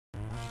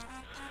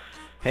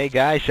Hey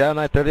guys,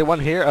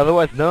 Shadow931 here,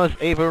 otherwise known as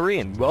Avery,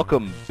 and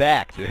welcome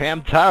back to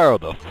Hamtaro,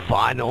 the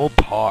final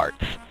part.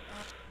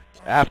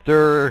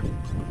 After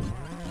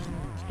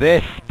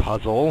this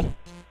puzzle,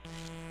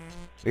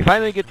 we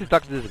finally get to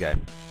talk to this guy.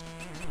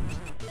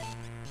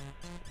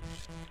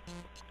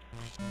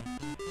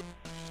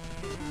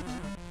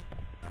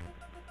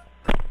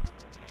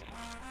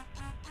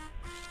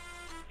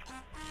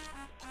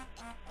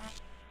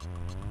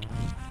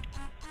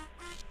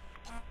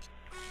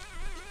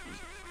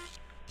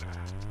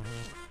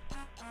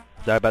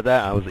 Sorry about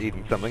that, I was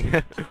eating something.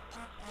 You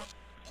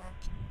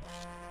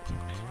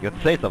have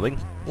to say something?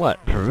 What?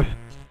 You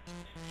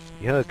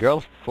heard a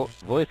girl's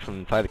voice from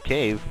inside a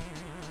cave.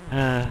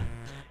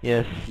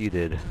 Yes, you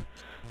did.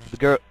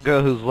 The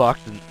girl who's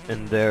locked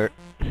in there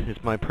is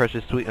my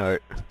precious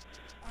sweetheart.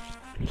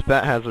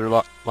 Spat has her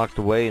locked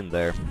away in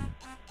there.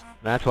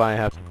 That's why I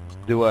have to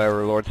do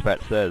whatever Lord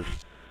Spat says.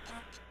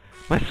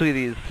 My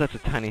sweetie is such a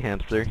tiny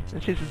hamster,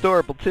 and she's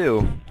adorable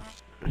too.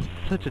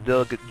 Such a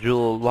delicate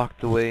jewel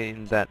locked away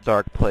in that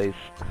dark place.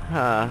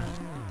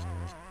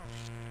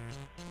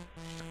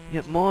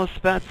 Yet more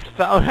Spat's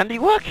foul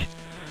handiwork?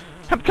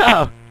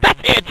 Hamtaro!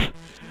 That's it!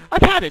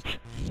 I've had it!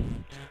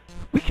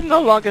 We can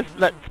no longer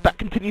let Spat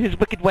continue his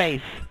wicked ways.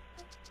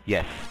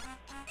 Yes.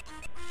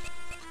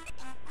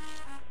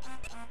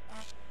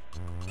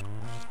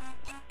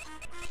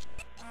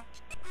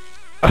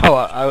 Oh,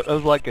 I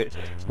was like,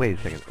 wait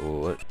a second.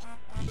 What?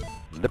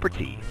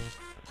 Liberty.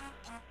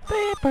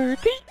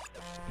 Liberty?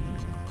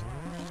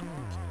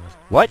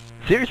 What?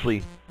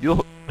 Seriously?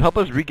 You'll help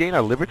us regain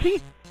our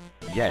liberty?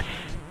 Yes.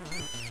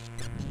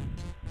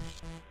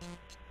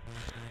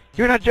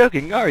 You're not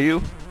joking, are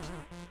you?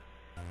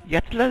 You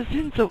have to let us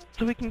in so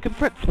we can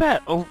confront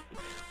Spat, or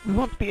we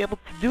won't be able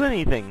to do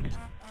anything.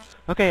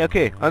 Okay,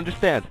 I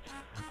understand.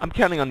 I'm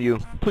counting on you.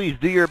 Please,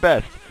 do your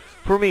best.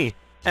 For me,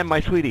 and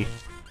my sweetie.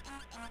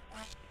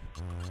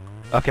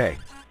 Okay.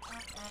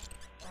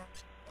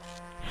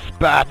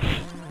 Spat!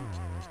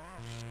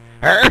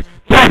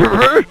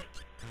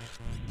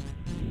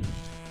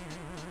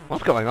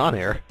 What's going on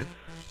here?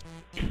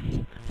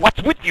 What's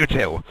with you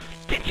two?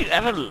 Did you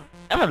ever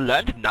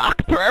learn to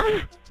knock,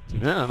 perv?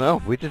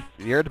 No,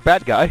 you're the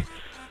bad guy.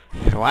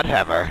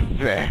 Whatever.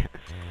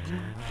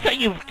 So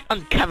you've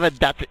uncovered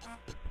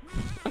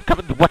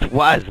what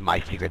was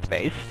my secret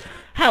base?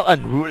 How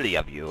unruly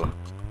of you.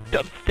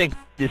 Don't think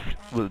this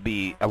will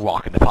be a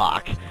walk in the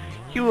park.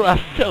 You are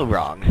so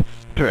wrong.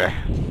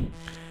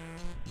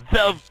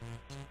 Though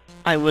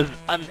I was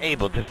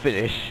unable to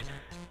finish,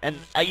 and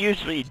I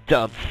usually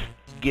don't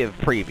give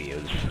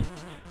previews.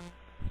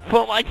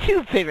 For my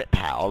two favorite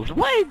pals,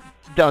 why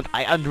don't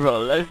I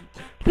unroll a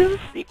little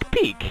sneak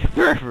peek?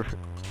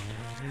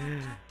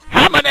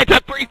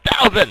 Hamtaro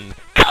 3000!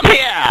 Come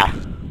here!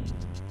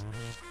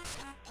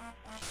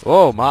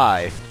 Oh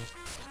my.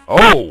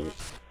 Oh!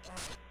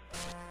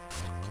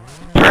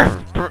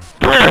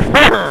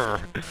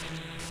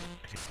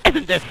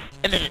 Isn't it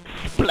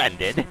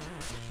splendid?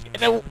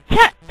 In a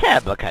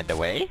terrible kind of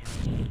way.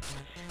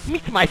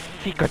 Meet my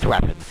secret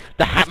weapon,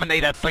 the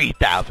Hamtaro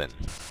 3000.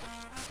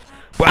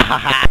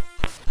 Wahaha!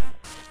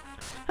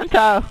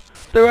 Hamtaro,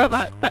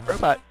 that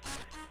robot,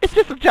 it's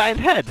just a giant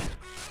head.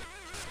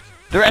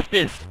 The rest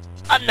is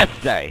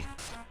unnecessary.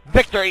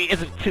 Victory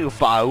isn't too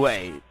far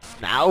away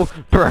now.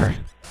 Brr.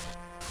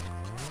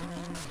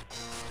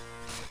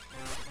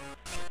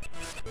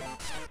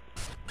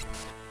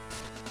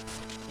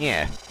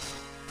 Yeah.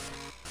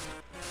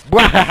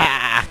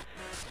 Wahaha!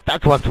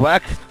 That won't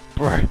work.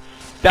 Brr.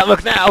 That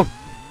look now.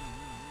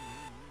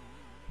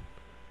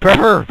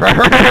 Brr.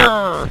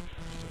 Brr.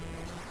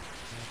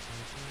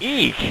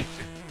 Eek!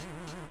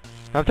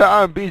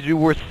 Hamtaro and Bijou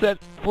were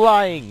sent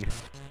flying.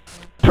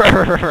 Take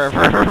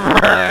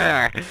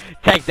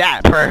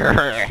that!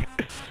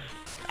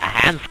 A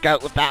hand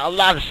scout without a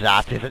love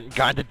shot isn't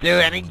going to do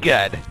any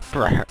good.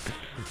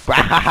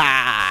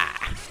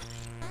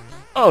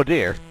 Oh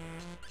dear.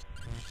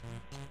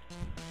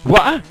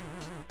 What?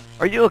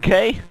 Are you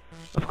okay?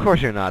 Of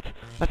course you're not.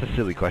 That's a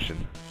silly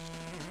question.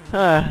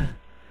 That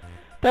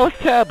was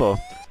terrible.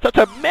 Such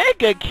a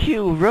mega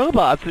cute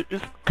robot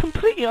is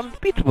completely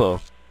unbeatable.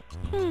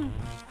 I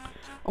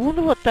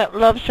wonder what that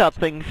love shot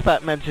thing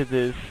Spat mentioned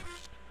is.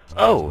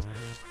 Oh,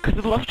 could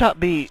the love shot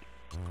be...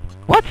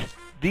 What?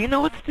 Do you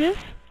know what's this?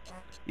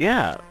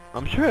 Yeah,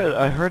 I'm sure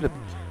I heard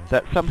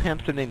that some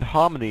hamster named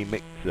Harmony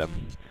makes them.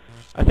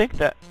 I think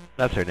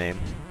that's her name.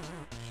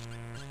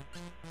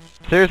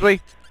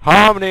 Seriously?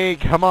 Harmony,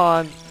 come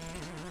on!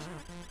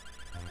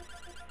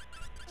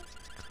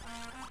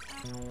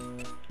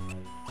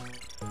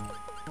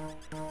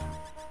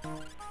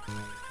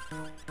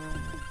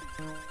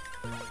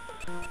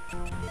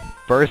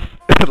 First,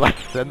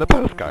 let's send the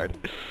postcard.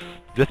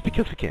 Just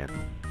because we can.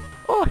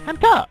 Oh,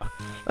 Hamtaro!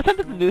 Let's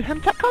enter the new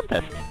Hamtaro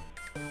contest!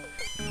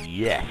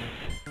 Yes!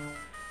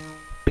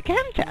 Big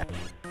hand chat!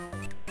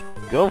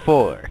 Go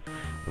for!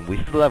 And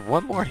we still have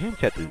one more hand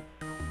chat to...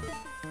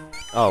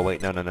 Oh,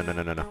 wait, no.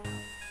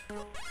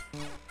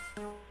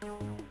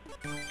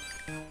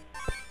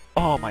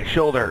 Oh, my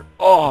shoulder.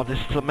 Oh, this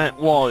cement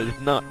wall is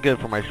not good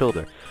for my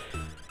shoulder.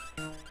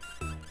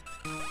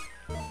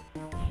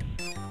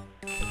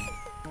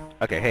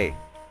 Okay, hey.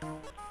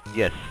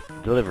 Yes,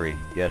 delivery.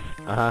 Yes.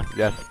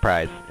 Yes,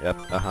 prize. Yep.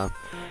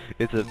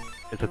 It's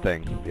a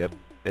thing. Yep.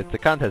 It's a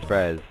contest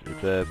prize.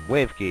 It's a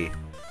wave key.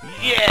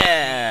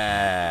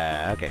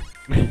 Yeah. Okay.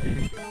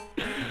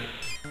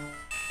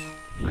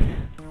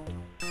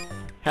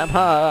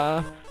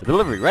 Ham-ha!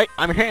 Delivery, right?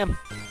 I'm your ham.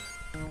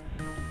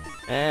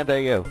 And there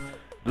you go.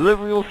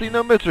 Delivery will see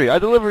no mystery. I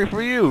delivery for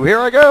you. Here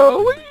I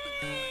go.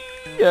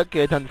 Whee!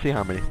 Okay, time to see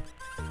Harmony.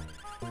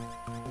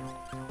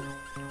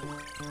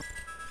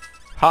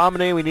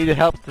 Harmony, we need to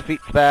help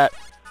defeat Spat.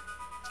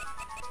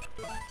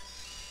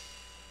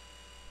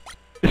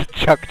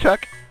 Chuck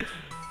Chuck?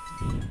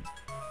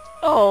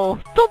 Oh,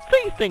 don't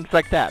say things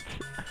like that.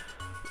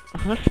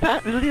 Was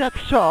Spat really that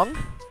strong?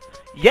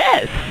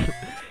 Yes!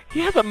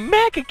 He has a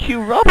Mega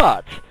Q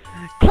robot!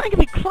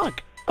 Clankety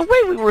clunk!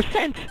 Away we were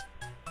sent!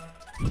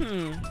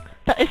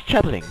 That is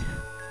troubling.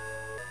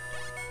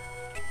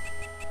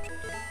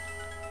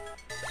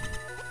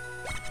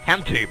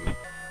 Ham team!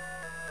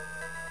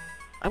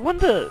 I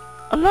wonder...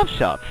 a love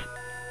shot?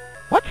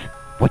 What?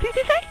 What did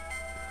he say?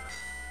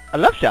 A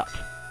love shot?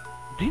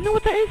 Do you know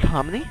what that is,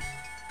 Harmony?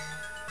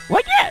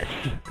 Why, yes!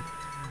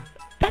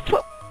 That's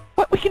what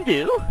we can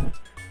do!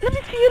 Let me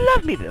see you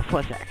love me there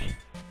for a sec.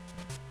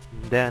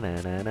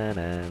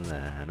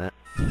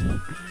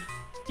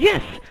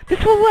 Yes!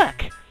 This will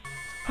work!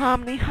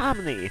 Harmony,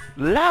 Harmony!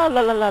 La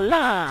la la la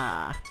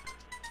la!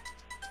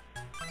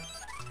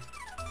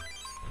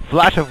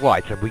 Flash of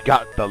lights and we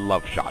got the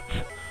love shot.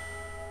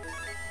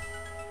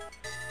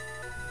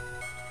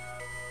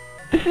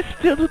 This is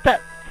filled with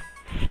that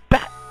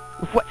Spat,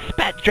 with what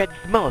Spat dreads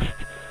most.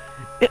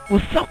 It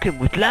will soak him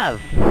with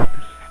love.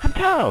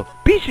 Hamtaro,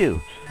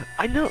 Bijou,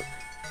 I know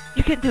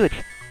you can do it.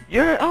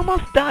 You're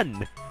almost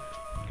done.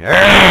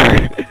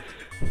 I've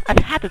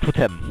had it with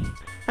him.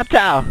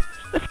 Hamtaro,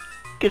 let's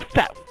give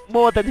Spat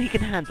more than he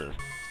can handle.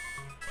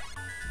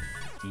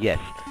 Yes,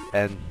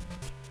 and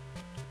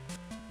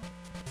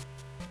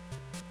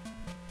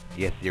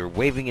yes, you're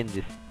waving in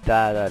this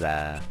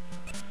da-da-da.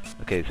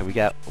 Okay, so we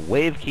got a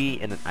wave key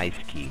and an ice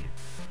key.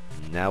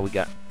 Now we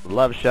got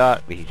love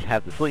shot, we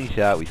have the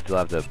slingshot, we still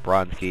have the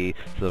bronze key,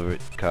 silver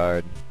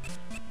card,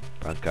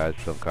 bronze card,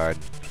 silver card.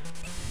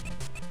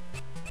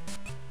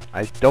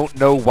 I don't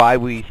know why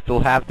we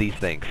still have these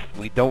things.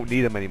 We don't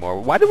need them anymore.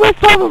 Why do I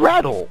still have a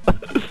rattle?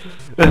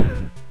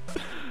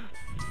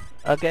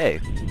 Okay.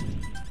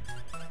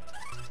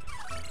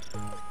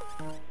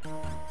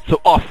 So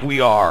off we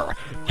are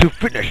to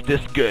finish this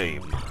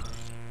game.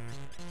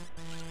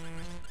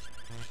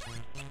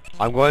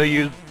 I'm going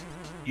to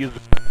use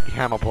the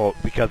hammer pole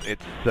because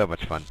it's so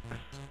much fun.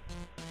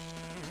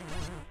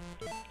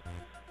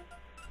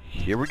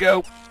 Here we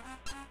go.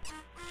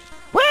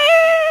 Woo!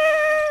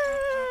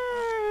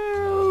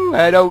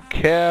 I don't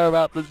care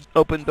about the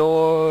open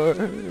door.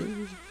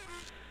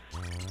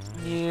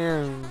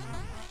 Yeah.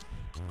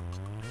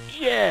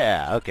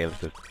 Yeah. Okay, let's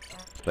just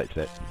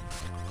spit.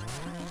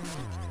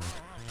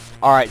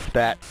 All right,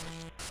 Spat.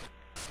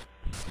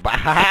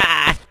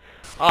 Bah!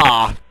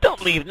 Aw,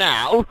 don't leave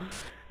now.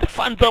 The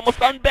fun's almost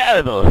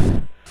unbearable.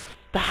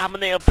 The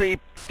Hamtaro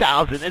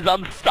 3000 is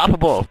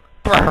unstoppable.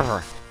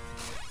 Brr.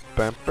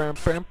 Bum, bum,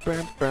 bum,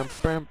 bum, bum,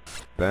 bum,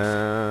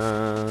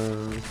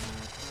 bum.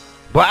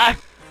 What?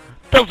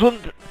 Those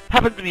ones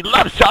happen to be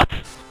love shots?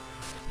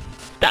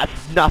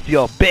 That's not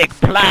your big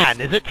plan,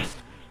 is it?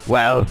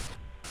 Well,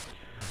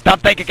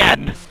 don't think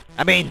again.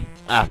 I mean,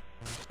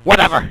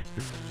 whatever.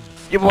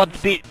 You once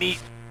beat me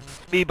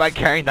by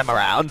carrying them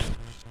around.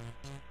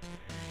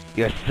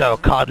 Your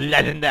so-called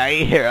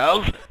legendary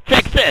heroes,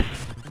 take this!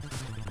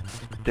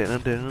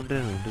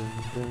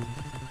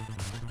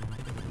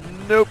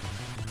 Nope.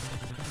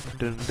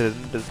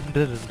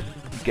 You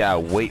gotta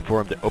wait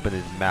for him to open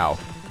his mouth.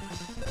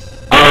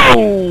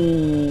 Oh!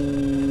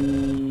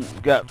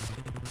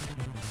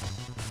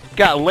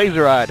 Got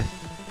laser eyed.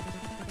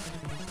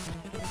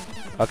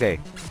 Okay.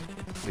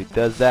 If he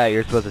does that,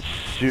 you're supposed to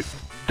shoot.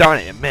 Darn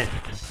it, it missed.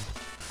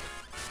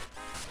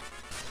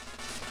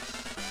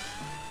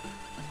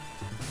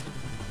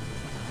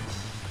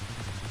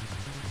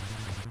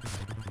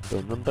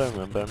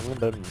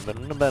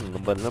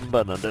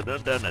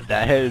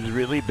 That head is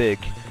really big.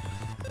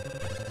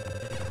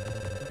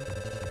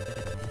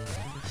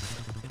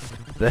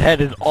 The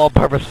head is all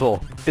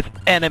purposeful. It's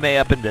anime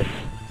up in this.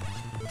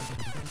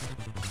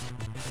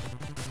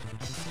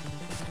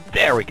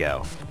 There we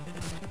go.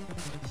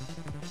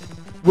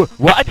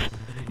 What?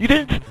 You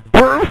didn't?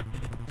 Brr?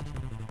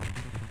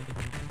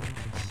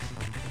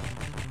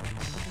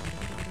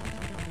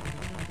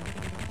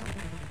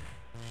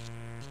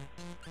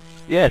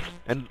 Yes,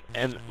 and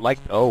like,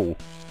 oh.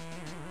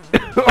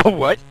 Oh,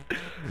 what?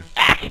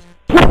 Ack!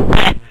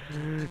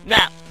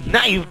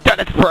 Now you've done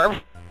it,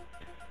 Perv!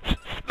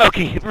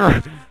 Smokey!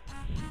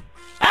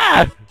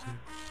 Ah!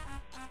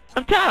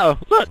 Hamtaro,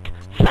 look!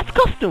 That's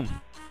costume!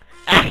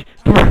 Ah!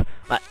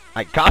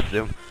 My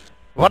costume?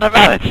 What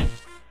about it?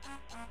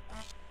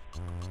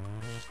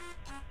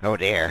 Oh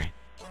dear.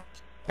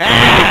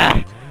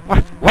 Ah!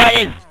 What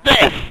is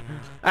this?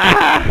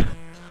 Ah!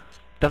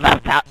 The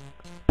love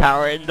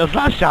power in those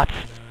love shots.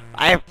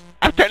 I've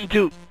turned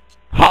into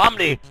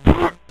Hominy.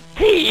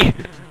 Tea.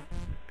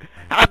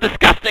 How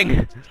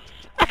disgusting.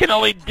 I can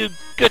only do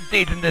good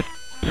deeds in this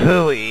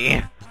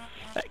pooey.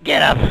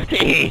 Get up,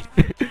 Tea.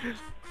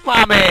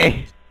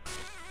 Mommy.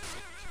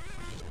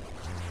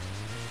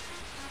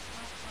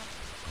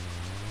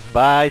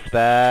 Bye,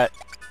 Spat.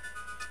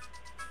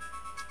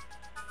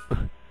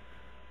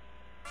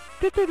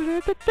 It's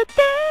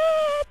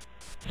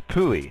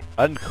pooey.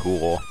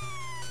 Uncool.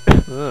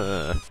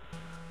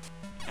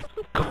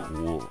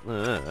 Cool.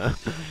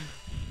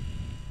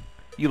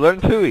 You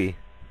learned pooey.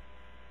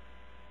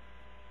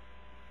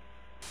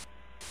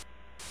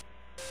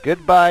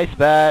 Goodbye,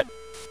 Spat.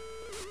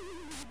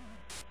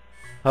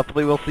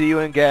 Hopefully we'll see you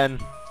again.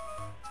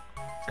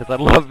 Because I'd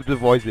love to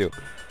voice you.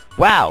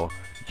 Wow!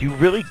 You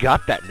really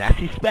got that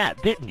nasty Spat,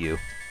 didn't you?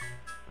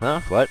 Huh?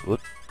 What?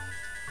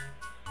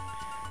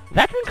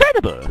 That's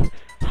incredible!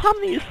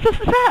 Hominy is so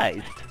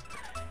surprised!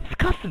 His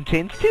costume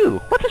changed too!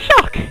 What a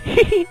shock!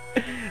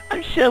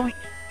 I'm sure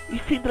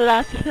we've seen the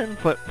last of him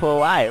for a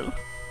while.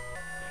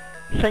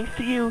 Thanks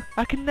to you,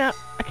 I can now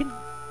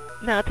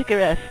take a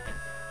rest.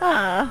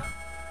 Ah!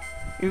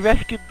 We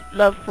rescued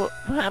love for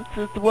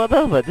hamsters the world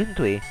over, didn't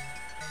we?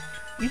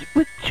 You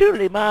were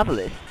truly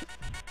marvelous.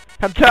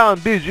 Hamtaro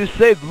and Bees, you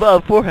saved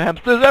love for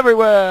hamsters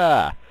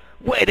everywhere!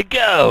 Way to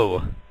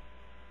go!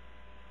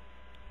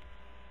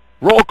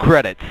 Roll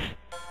credits!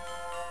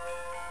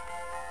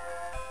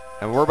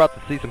 And we're about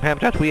to see some ham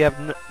chats we have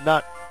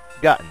not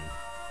gotten.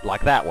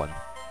 Like that one.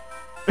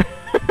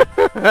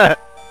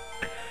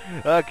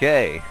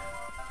 Okay.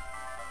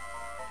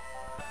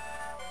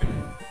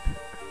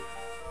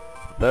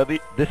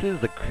 This is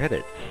the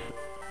credits.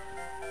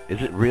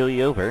 Is it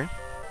really over?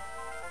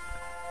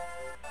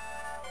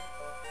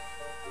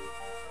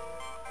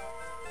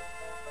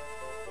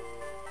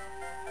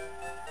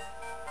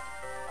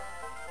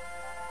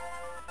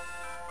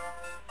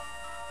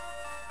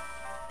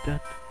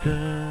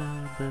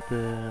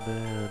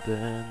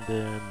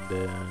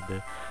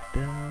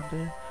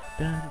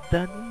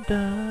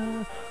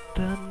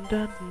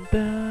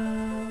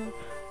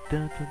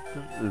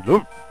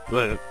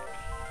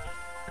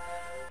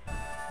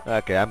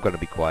 Okay, I'm gonna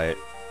be quiet.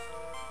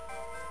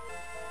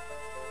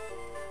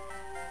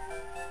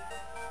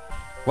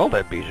 Well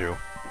then, Bijou.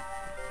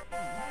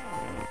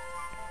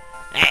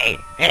 Hey,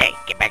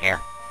 get back here.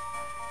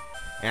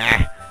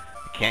 You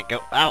can't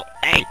go. Oh,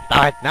 hey,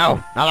 stop it.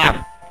 No, no love.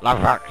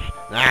 Love works.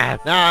 No!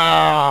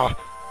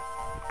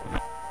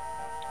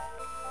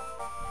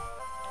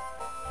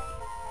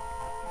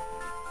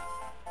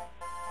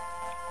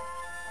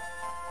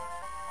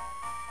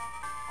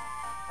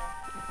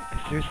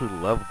 I seriously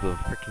love the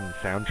freaking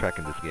soundtrack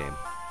in this game.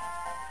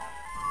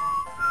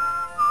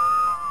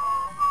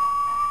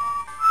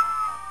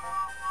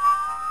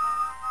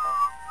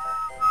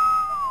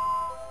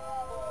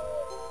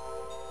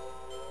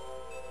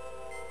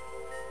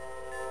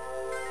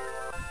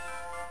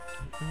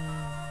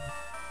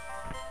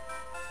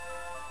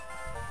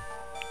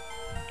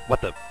 What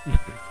the?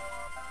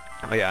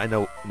 Oh yeah, I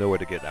know where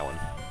to get that one.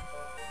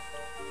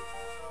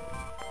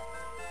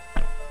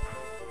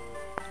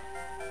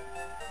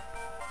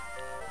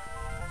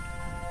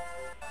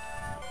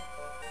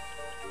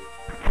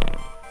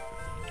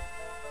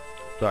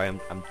 Sorry,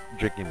 I'm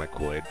drinking my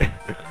Kool-Aid.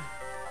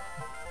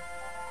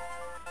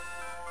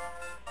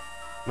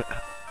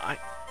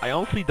 I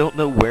honestly don't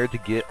know where to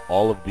get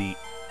all of these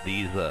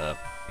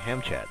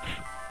ham chats.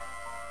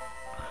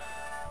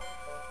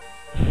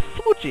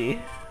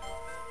 Fuji.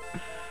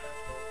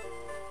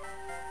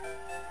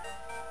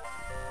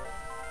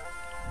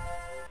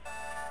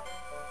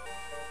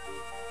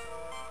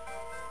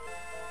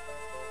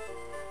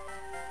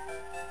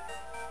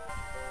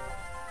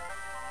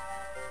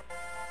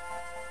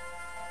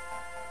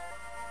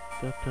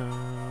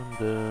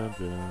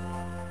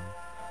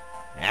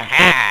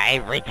 Aha!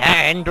 I've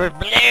returned with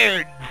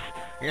balloons!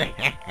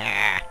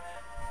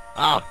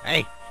 Oh,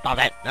 hey, stop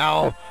it!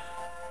 No!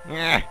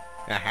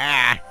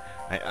 Aha!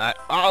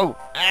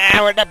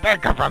 Where'd that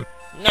bird come from?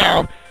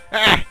 No!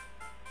 Why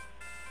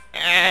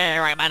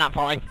am I not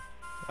falling?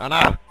 Oh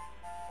no!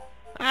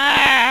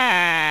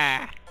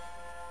 Ah!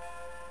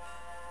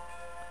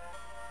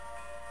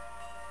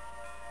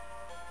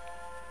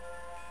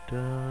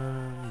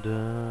 Dun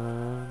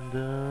dun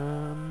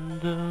dun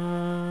dun.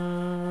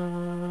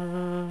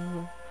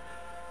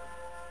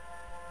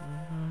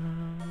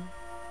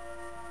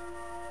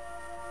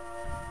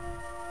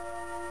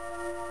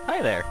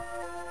 Hi there.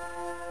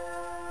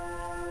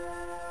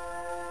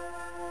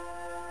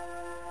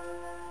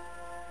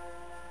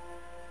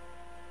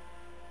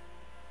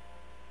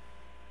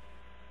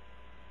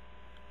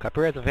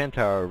 Copyright of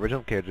Hamtaro,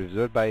 original character,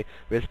 designed by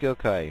Risco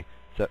Kai.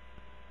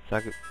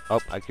 Oh,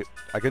 I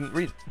couldn't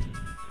read.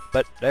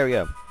 But there we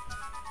go.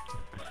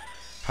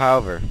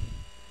 However,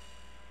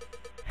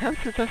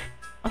 hamsters are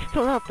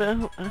still out there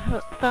who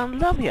haven't found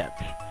love yet.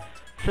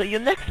 So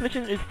your next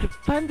mission is to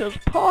find those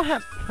poor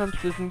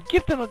hamsters and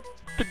give them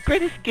the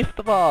greatest gift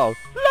of all,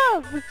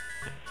 love!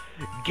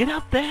 Get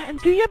out there and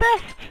do your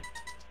best!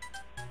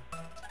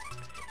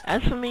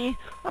 As for me,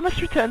 I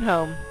must return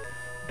home.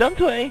 Don't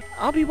worry,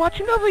 I'll be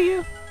watching over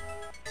you.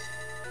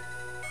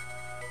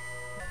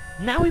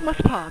 Now we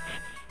must part.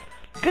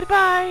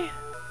 Goodbye!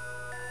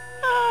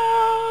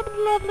 Ah,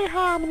 lovely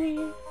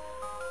harmony.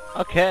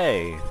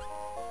 Okay.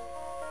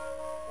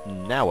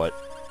 Now what?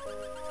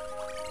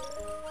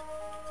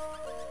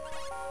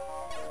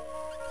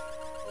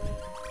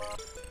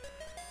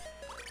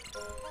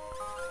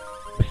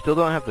 We still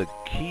don't have the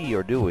key,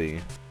 or do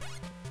we?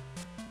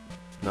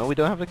 No, we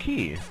don't have the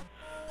key.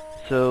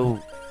 So...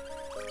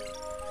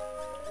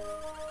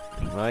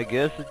 I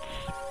guess it's...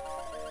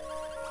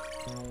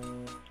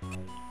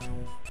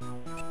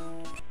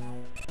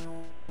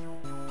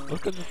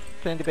 Let's go to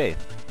Sandy Bay.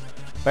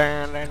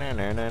 Hey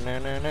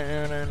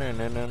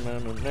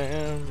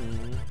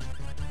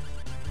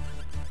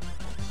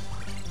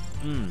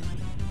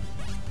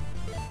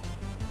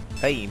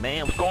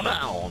man, what's going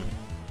on?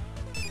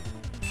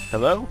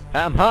 Hello?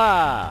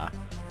 Ha!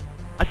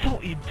 I saw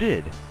what you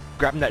did.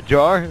 Grabbing that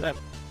jar? That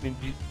means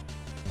you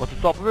want to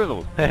solve the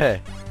riddle.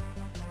 Hehe.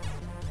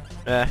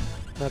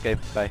 Okay,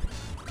 bye.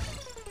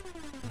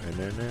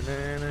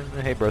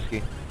 Hey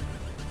broski.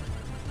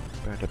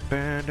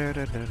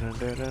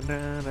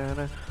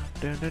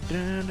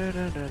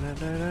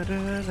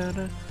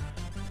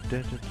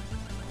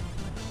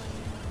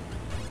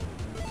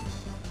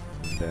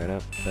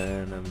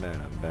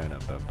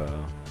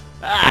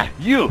 Ah,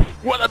 youth!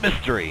 What a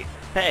mystery!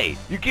 Hey,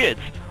 you kids,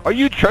 are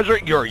you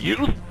treasuring your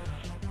youth?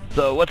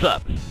 So what's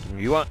up?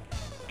 You want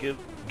get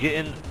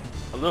in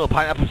a little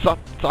pineapple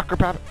soccer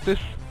practice?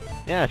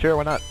 Yeah, sure,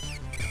 why not?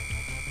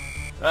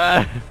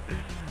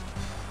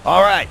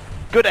 Alright,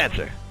 good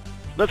answer.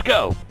 Let's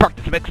go.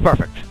 Practice makes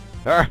perfect.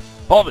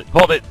 Hold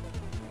it.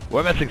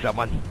 We're missing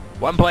someone.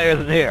 One player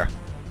isn't here.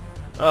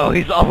 Oh,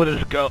 he's off with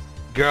his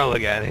girl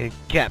again. He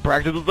can't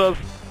practice with us?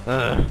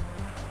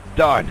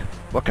 Darn.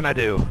 What can I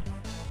do?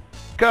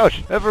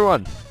 Coach,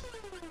 everyone.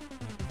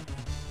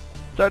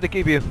 Sorry to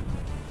keep you.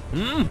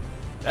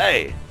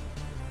 Hey.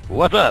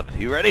 What's up?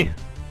 You ready?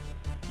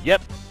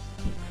 Yep.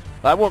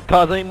 I won't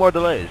cause any more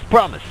delays.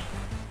 Promise.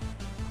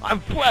 I'm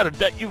flattered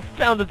that you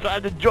found the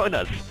time to join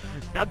us.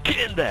 Now get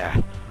in there.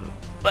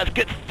 Let's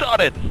get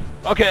started.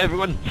 Okay,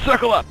 everyone,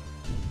 circle up.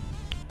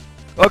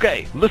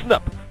 Okay, listen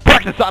up.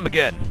 Practice time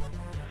again.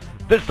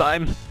 This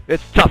time,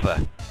 it's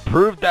tougher.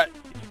 Prove that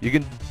you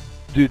can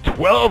do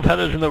 12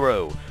 headers in a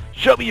row.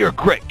 Show me your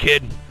grit,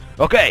 kid.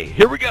 Okay,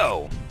 here we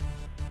go.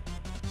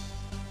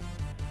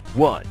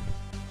 1,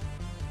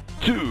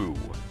 2,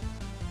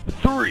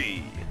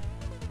 3,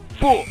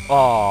 4.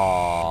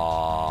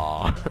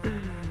 Aww.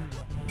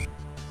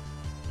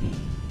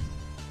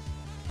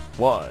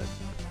 1,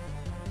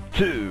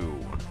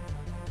 2,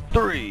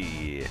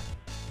 3,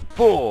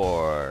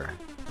 4,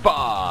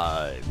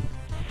 5,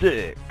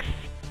 6,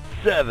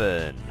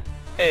 7,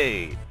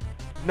 8,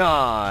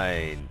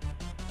 9.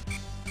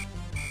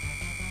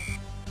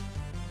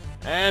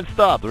 And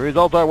stop. The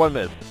results are 1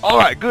 miss.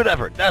 Alright, good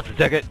effort. That's a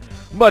ticket.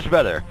 Much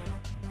better.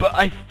 But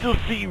I still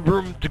see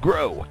room to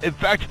grow. In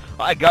fact,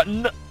 I got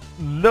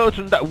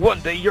notion that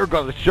one day you're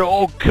gonna show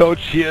old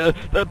coach here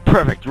the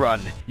perfect run.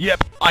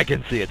 Yep, I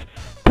can see it.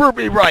 Prove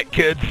me right,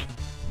 kids.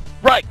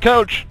 Right,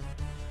 coach.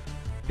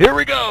 Here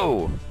we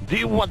go. Do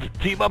you want to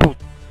team up with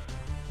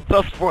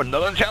us for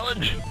another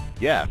challenge?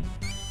 Yeah.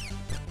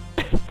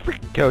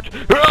 Freaking coach.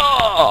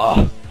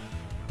 Oh,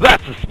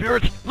 that's the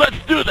spirit. Let's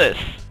do this.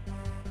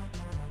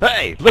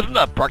 Hey, listen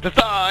up. Practice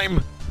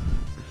time.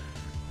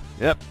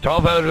 Yep,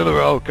 12 headers in a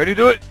row. Can you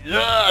do it?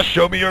 Yeah,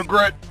 show me your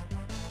grit.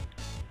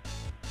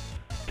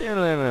 Hey,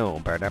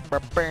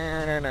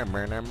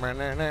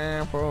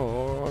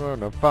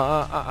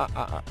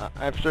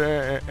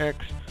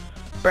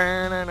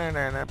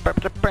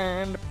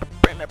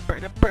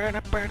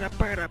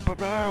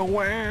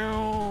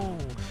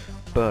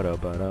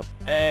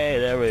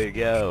 there we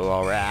go.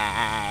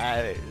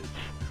 Alright.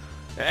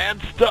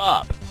 And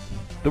stop.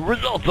 The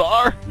results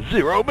are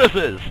 0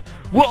 misses.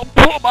 Well,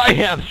 pull my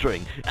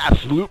hamstring.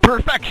 Absolute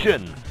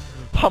perfection.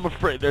 I'm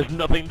afraid there's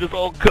nothing this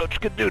old coach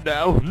can do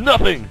now.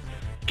 Nothing.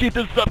 Keep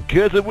this up,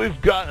 kids, and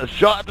we've got a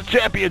shot at the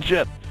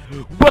championship.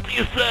 What do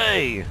you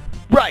say?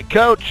 Right,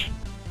 coach.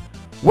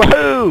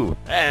 Woohoo!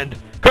 And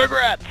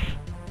congrats!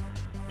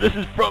 This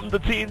is from the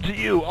team to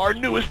you, our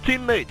newest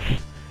teammates.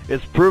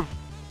 It's proof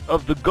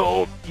of the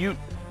goal you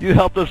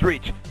helped us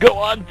reach. Go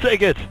on,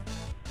 take it.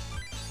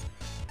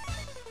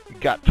 You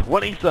got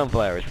 20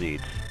 sunflower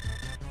seeds.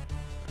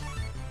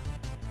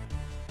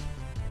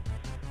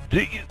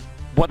 Do you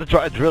want to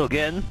try a drill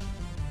again?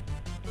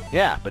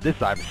 Yeah, but this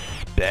time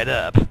sped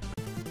up.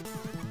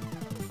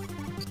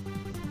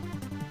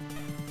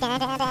 Alright,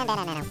 the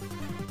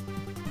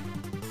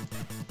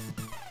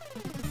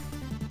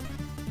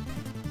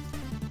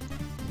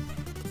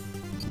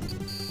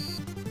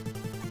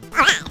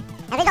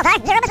results are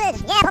 0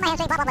 misses! Yeah, pull my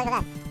hamstring, blah blah blah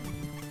blah.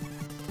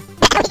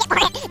 We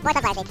get more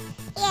sunflower seeds.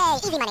 Yay,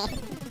 easy money.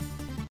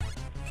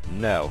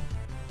 No.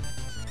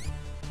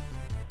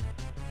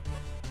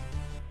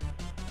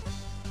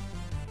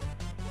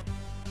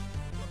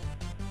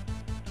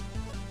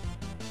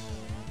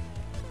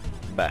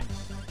 Bye.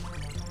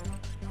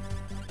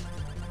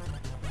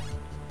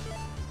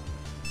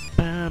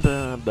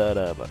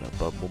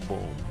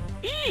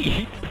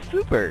 Eee,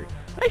 super!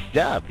 Nice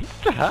job! He's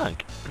such a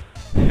hunk!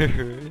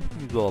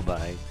 He's all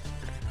mine.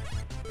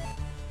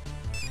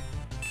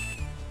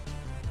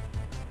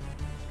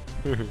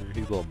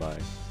 He's all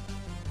mine.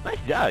 Nice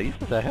job! He's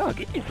such a hunk!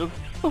 He's so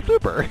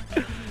super!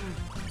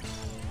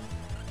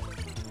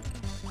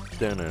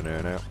 There's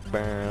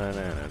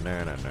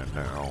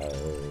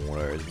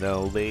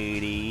no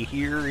lady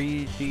here,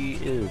 she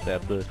is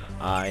at the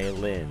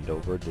island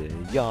over the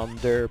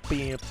yonder.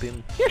 Here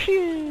she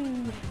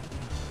is!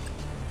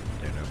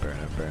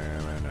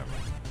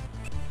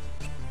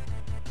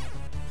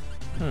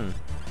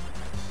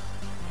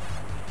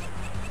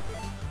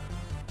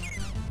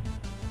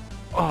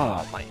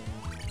 Oh, my...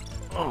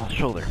 Oh,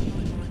 shoulder.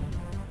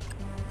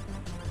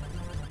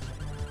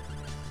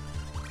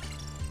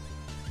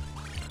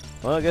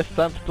 Well, I guess it's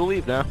time to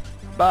leave now.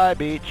 Bye,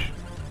 beach.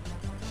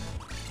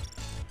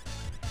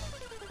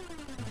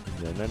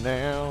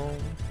 Now.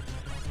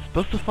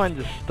 Supposed to find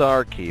the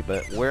star key,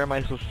 but where am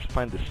I supposed to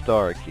find the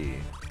star key?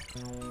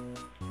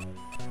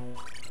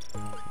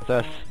 What's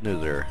that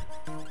snoozer?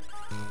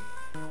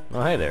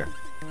 Oh, hey there.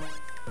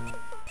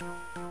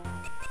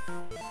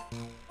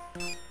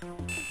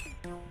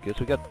 Guess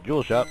we got the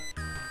jewel shop.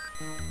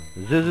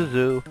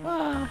 Zoo.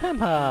 Ah,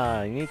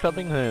 Hamha. You need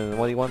something?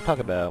 What do you want to talk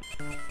about?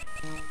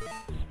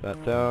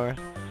 Spot tower.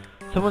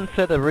 Someone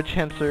said a rich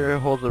hamster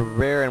holds a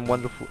rare and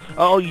wonderful...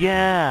 Oh,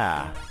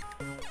 yeah!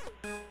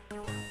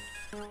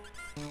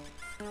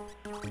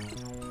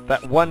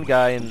 That one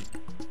guy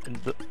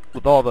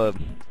with all the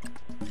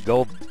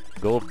gold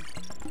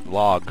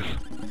logs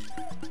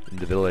in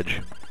the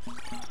village.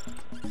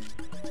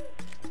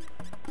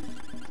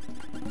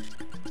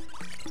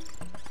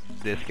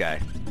 This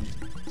guy.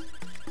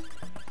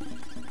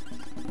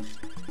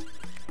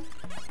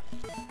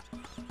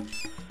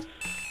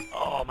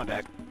 Oh, my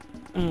back.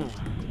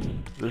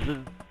 This is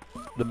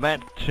the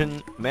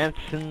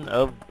mansion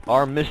of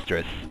our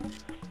mistress.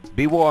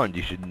 Be warned,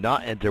 you should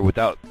not enter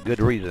without good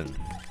reason.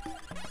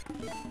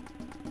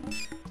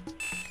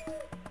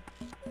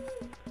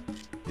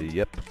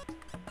 Yep.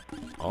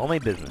 All my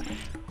business.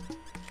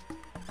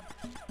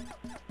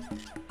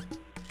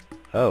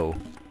 Oh.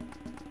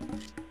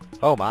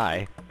 Oh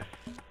my.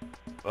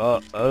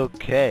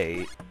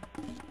 Okay.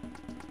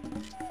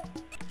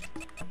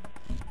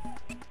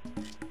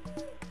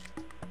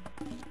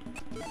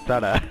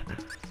 Ta-da.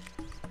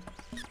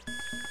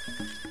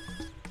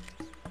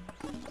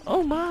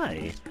 Oh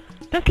my.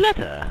 That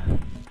letter.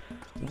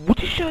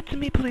 Would you show it to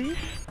me, please?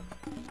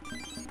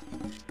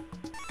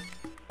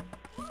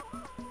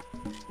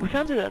 We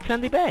found it at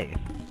Sandy Bay.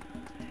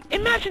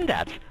 Imagine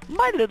that!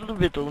 My little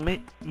riddle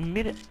made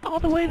it all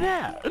the way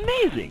there.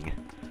 Amazing!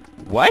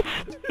 What?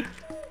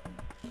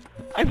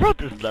 I wrote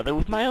this letter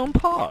with my own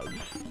paws.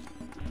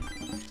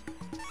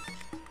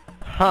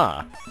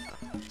 Huh.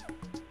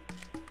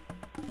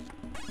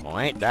 Well,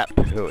 ain't that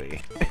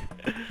pooey.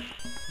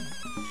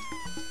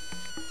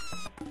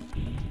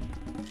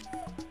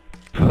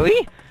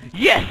 Pooey?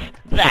 Yes!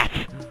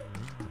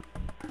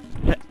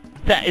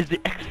 That is the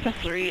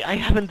accessory I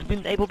haven't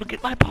been able to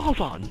get my paws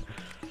on.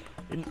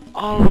 In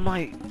all of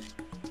my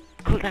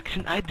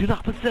collection, I do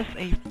not possess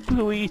a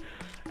pooey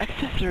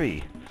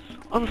accessory.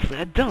 Honestly,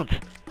 I don't.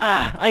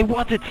 Ah, I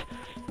want it.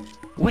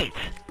 Wait,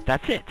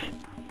 that's it.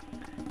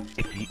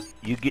 If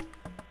you get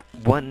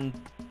one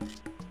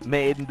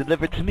made and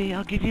delivered to me,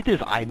 I'll give you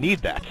this. I need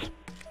that.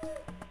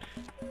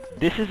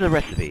 This is a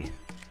recipe.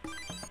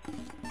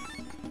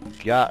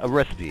 Got a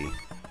recipe.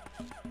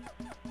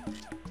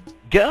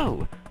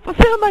 Go!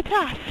 Fulfill my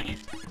task!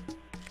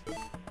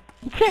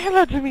 Say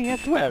hello to me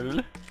as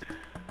well.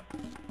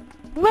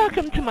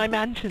 Welcome to my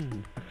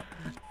mansion.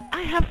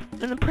 I have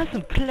an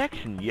impressive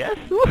collection, yes?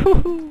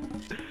 Woohoo!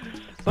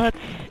 But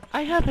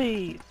I have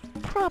a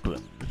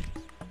problem.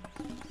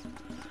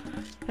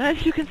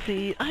 As you can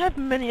see, I have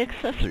many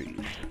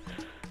accessories.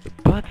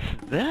 But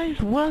there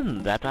is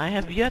one that I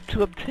have yet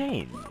to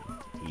obtain.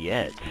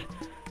 Yet.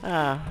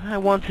 I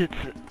want it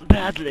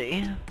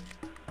badly.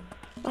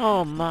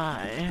 Oh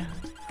my.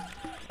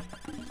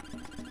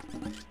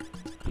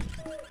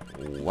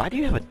 Why do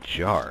you have a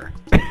jar?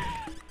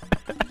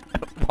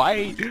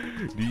 Why do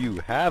you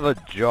have a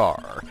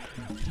jar?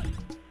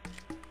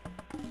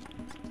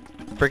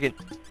 Friggin'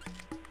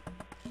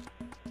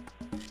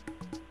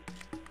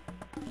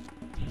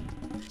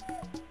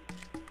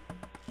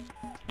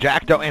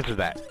 Jack, don't answer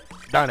that.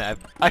 Darn it,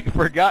 I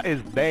forgot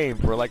his name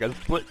for like a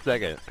split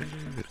second.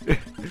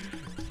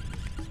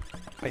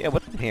 Oh yeah,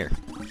 what's in here?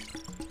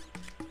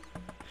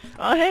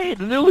 Oh hey,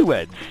 the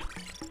newlyweds!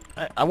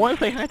 I want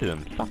to say hi to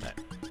them. Stop that.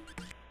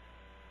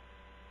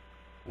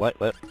 What?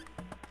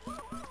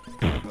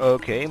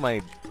 Okay,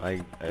 I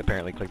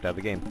apparently clicked out of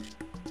the game.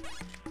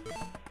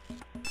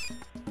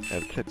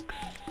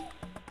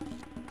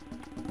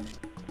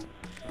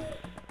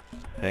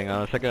 Hang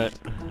on a second.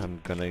 I'm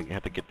gonna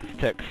have to get this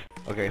text.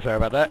 Okay, sorry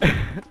about that.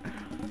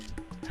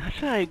 How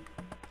should I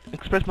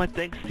express my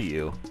thanks to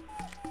you?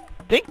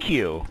 Thank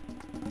you!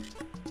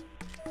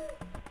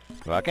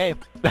 Okay,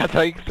 that's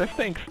how you express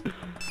thanks.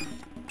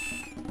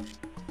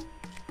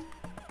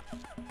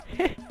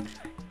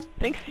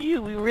 Thanks to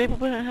you, we were able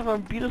to have our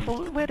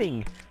beautiful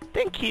wedding.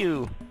 Thank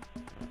you!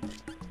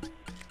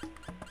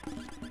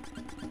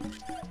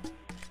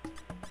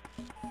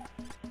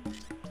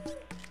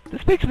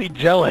 This makes me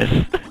jealous.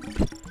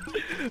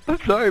 I'm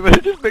sorry, but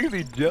it just makes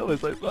me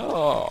jealous. Like,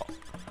 oh.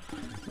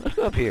 Let's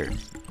go up here.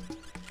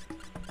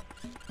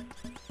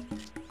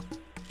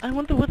 I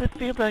wonder what it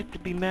feels like to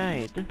be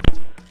married.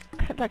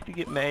 I'd like to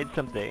get married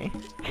someday.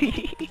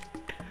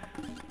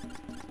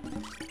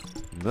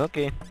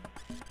 Okay.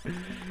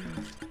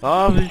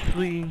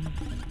 Obviously,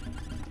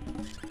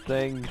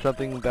 saying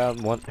something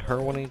about her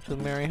wanting to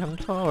marry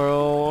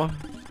Hamtaro.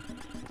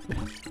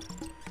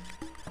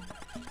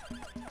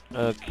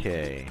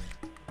 Okay.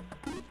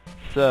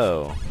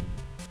 So,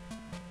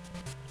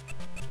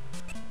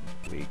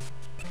 we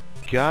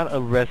got a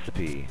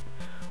recipe.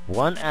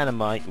 1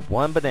 animite,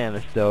 1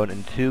 banana stone,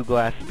 and 2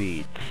 glass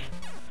beads.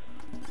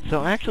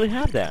 So I actually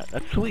have that.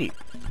 That's sweet.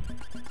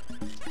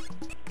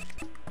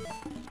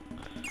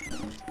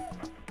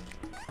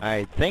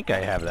 I think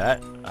I have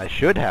that. I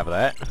should have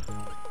that.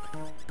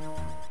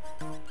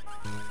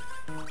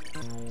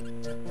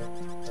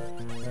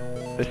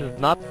 This is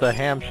not the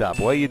ham shop.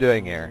 What are you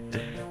doing here?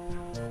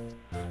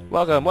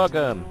 Welcome,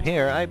 welcome.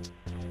 Here,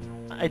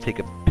 I take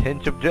a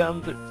pinch of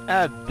gems,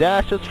 add a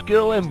dash of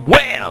skill, and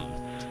wham!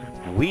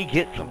 We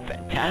get some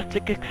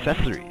fantastic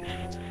accessories.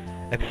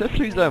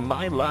 Accessories are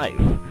my life.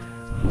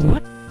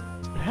 What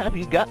have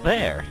you got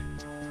there?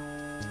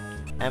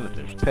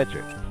 Amethyst,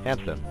 Petra,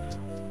 Hamstone,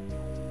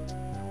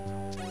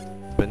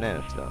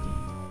 banana stone,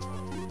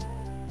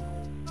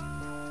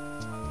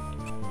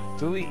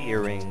 Fooey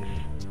earrings.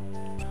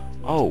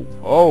 Oh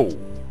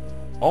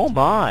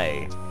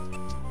my!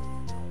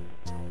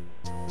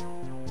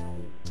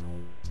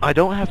 I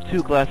don't have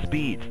 2 glass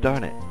beads,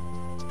 darn it.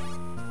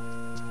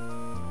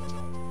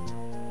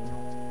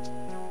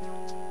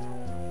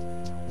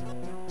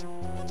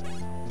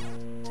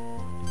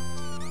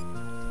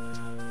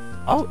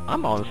 Oh,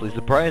 I'm honestly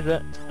surprised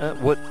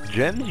at what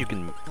gems you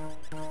can...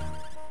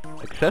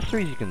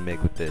 accessories you can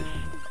make with this.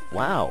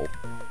 Wow.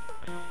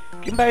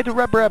 Get back to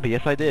Rub.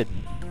 Yes, I did.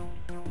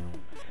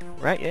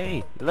 Right,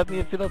 yay. You left me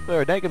a fill up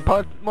there. Now you can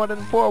pause more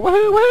than 4.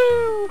 Woohoo,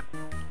 woohoo!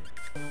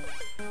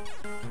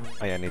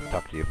 Oh yeah, I need to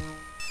talk to you.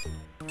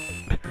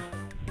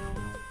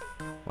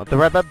 Want the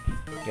Rub?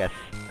 Yes.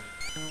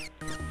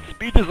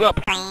 Speed is up!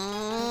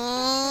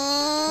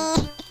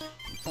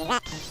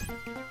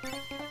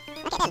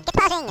 Look at them, get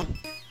pausing!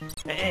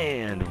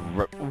 And...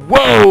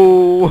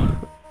 whoa!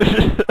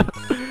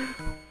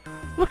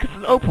 Look, it's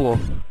an opal!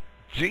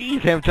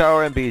 Jeez,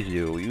 Hamtaro and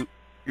Bijou,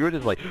 you're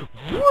just like...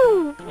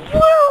 woo!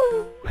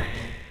 Woo!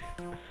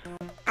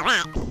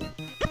 Alright.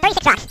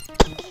 36 rocks!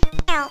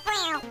 Wow,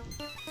 wow!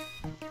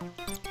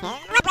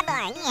 Rub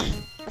bar, yeah!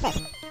 What's this?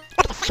 Look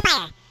at the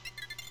sapphire!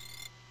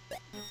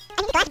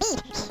 I need a glass bead!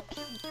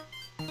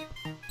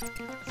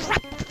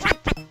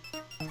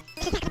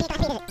 This is not gonna be a glass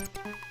bead, is it?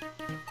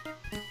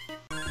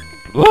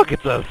 Look,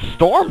 it's a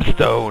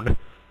stormstone!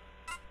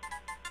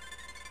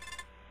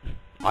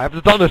 I have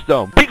the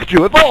thunderstone!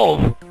 Pikachu,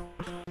 evolve!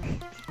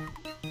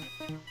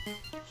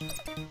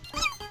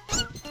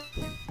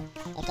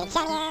 It's getting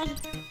shinier!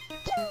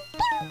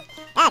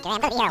 Oh, Gary,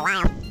 I'm gonna be here a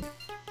while.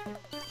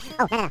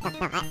 Oh, no,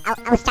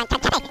 I was trying to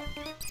tap it!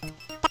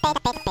 Tap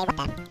it, what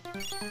the?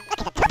 Look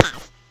at the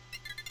topaz!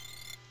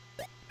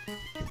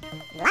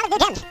 A lot of new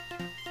gems!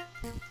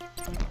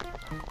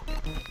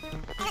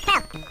 Hey, look,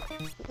 Pearl!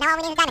 Now all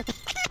we need is diamond!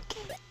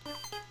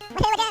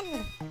 Woohoo again!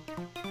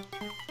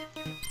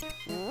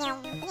 Meow,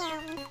 meow.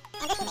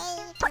 And this is a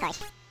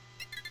turquoise.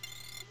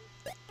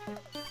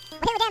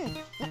 Woohoo again!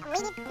 We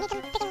need some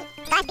freaking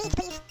glass beads,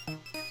 please.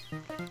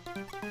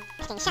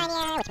 It's getting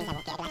shinier, which means I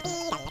won't get a glass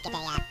bead. I'll get a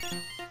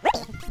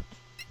ruby.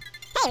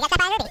 Hey, we got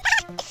sapphire ruby.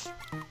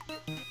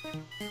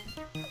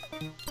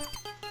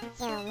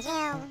 Zoom,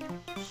 zoom.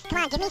 Come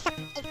on, give me some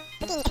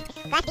freaking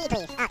glass bead,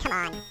 please. Oh, come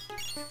on. Hey,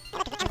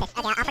 look, it's an amethyst.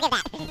 Okay, I'll forget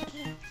that.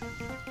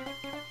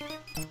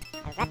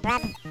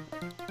 Rub. Hey,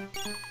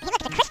 look,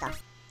 it's a crystal.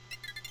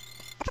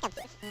 Looks like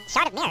a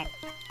shard of mirror.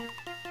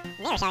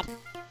 Mirror shard.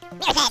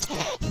 Mirror's edge!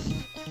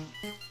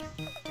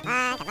 Come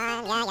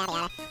on, yada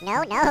yada. No!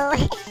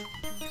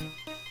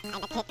 I'm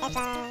gonna hit this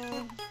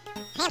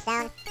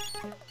hamstone.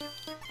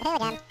 Woohoo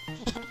again.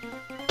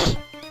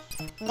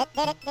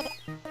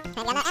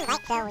 I'm gonna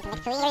invite, so we can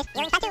make 3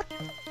 earrings tattoo.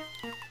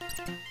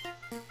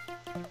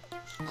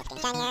 It's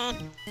getting shinier.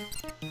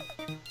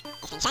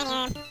 It's getting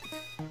shinier.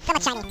 So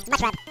much shiny.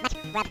 Much rub.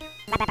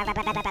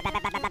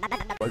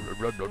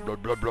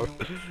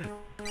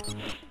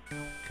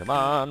 Come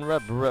on,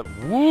 Rub.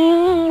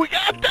 Woo! We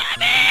got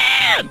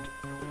diamond!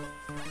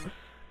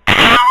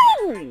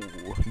 Ow!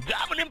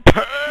 Diamond and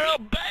pearl,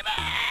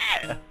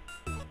 baby!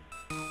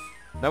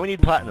 Now we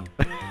need platinum.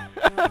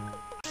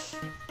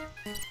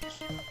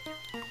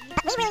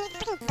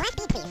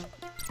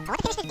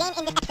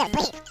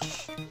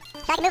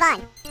 move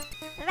on.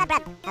 Rub,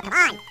 rub. Oh, come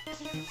on.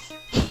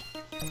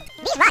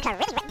 These rocks are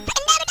really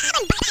freaking another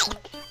diamond.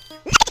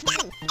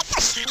 Bye-bye. Look at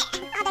this diamond. It's so shiny.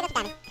 Oh, there goes the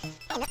diamond.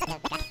 Hey, look at the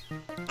red rock.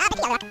 Oh, but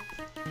the other rock.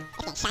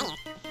 It's getting shinier.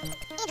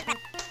 And rub,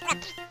 rub.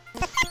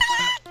 It's a sapphire.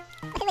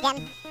 Let's do it again.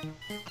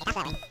 Okay, that's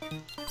that way.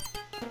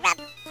 Rub,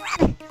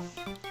 rub.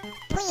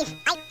 Please,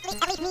 I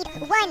at least need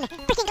one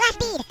freaking glass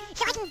bead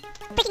so I can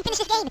freaking finish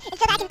this game and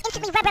so that I can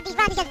instantly rub these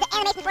rocks because the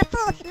animation for a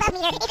full love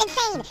meter is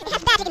insane. It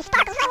has magic and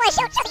sparkles and I want to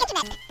show the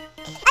internet.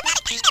 Another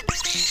diamond,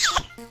 baby!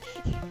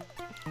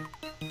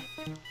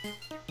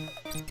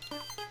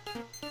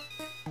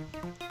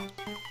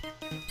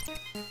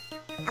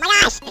 Oh my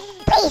gosh!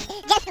 Please,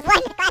 just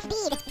one glass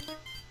bead.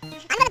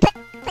 I'm gonna put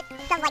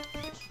some like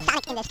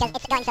Sonic in this because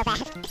it's going so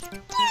fast.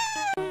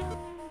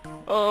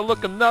 Oh,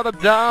 look, another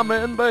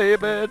diamond,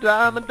 baby.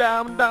 Diamond,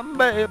 diamond, diamond,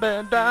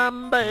 baby.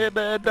 Diamond,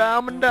 baby.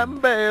 Diamond,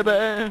 diamond,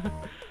 baby.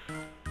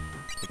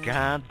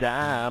 Got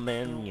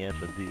diamond, yes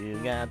I do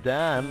got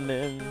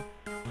diamond.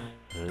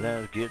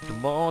 Let's get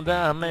some more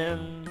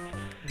diamonds.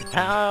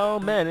 How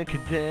many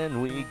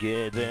can we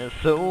get? There's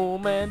so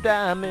many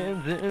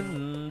diamonds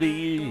in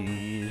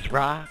these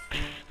rocks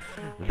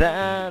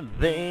that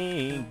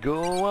they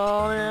go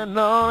on and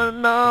on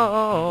and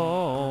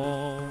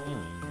on.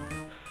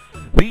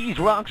 These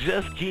rocks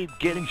just keep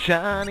getting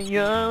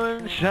shinier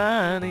and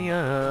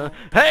shinier.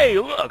 Hey,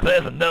 look,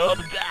 there's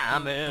another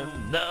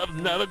diamond,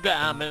 another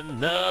diamond,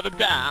 another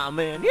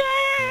diamond, yeah!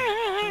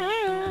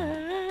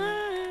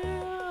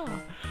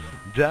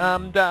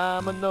 Diamond,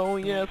 diamond, oh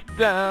yes,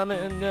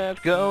 diamond, let's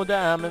go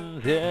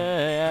diamonds,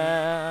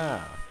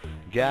 yeah!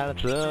 Gotta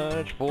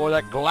search for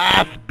that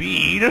glass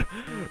bead,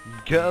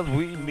 cause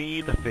we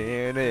need to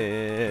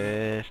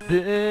finish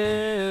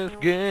this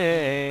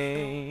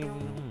game.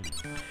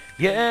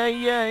 Yeah,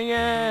 yeah,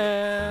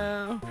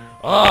 yeah.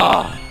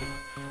 Oh,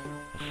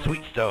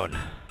 sweet stone.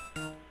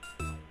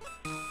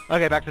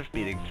 Okay, back to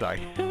speeding.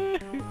 Sorry.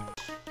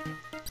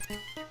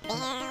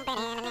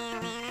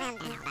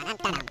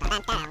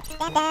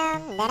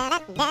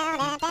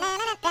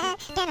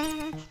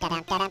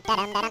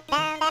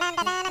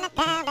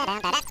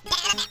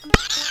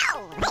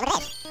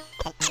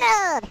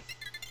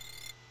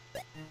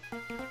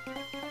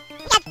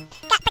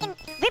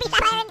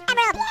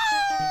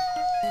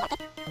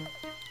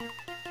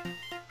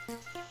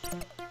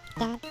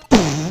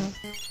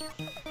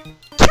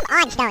 Come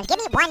on, Stones, give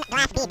me one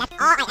glass bead, that's all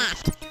I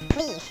ask.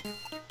 Please.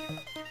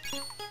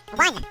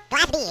 One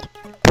glass bead,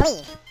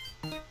 please.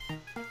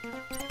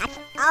 That's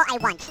all I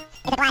want, is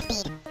a glass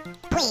bead.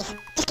 Please,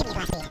 just give me a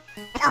glass bead.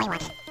 That's all I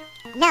want.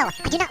 No,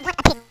 I do not want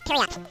a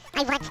period.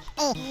 I want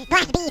a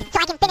glass bead so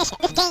I can finish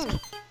this game.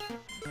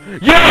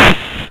 Yes!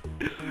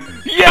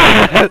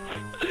 Yes!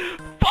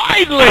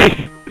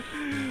 Finally!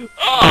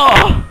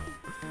 Oh!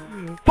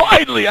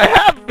 Finally, I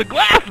have the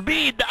glass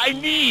bead that I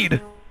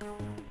need!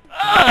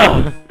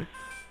 Oh!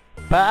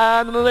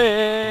 Finally,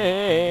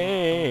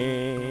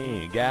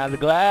 got the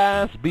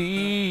glass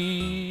bead.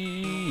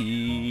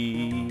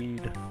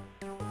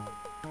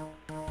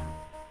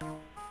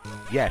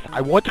 Yes,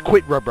 I want to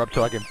quit Rub Rub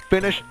so I can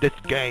finish this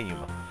game.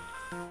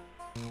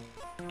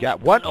 Got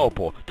one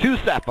opal, 2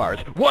 sapphires,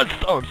 1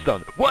 stone,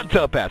 1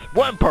 topaz,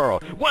 1 pearl,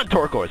 1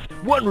 turquoise,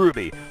 1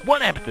 ruby,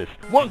 1 amethyst,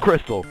 1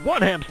 crystal,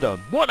 1 hamstone,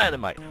 1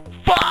 adamite,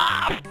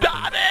 5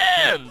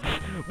 diamonds!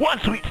 1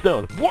 sweet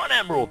stone, 1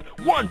 emerald,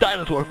 1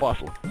 dinosaur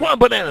fossil, 1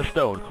 banana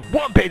stone,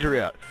 1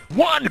 patriot,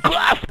 1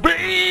 glass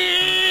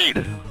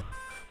bead!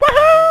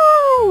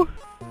 Woohoo!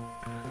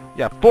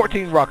 Yeah,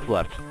 14 rocks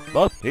left.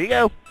 Well, here you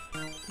go.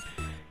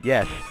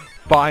 Yes,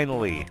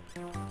 finally.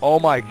 Oh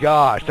my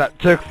gosh, that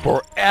took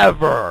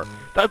forever.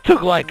 That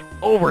took like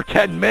over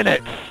 10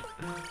 minutes.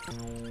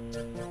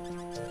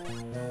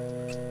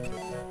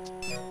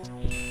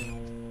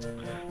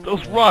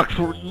 Those rocks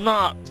were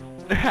not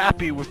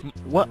happy with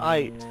what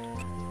I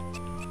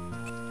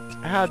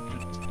had.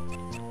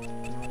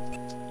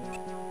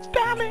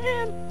 Damn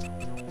it!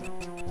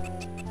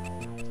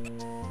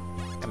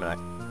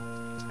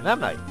 And I'm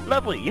like,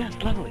 lovely, yes,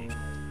 lovely.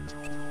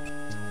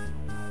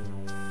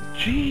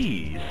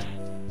 Jeez.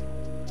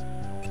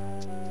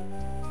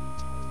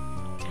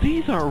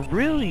 These are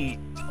really,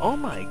 oh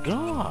my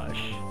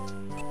gosh.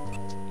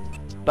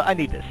 But I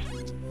need this.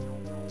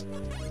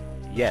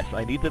 Yes,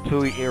 I need the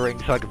Tui earring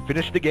so I can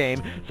finish the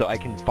game, so I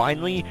can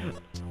finally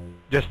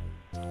just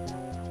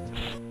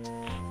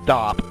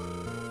stop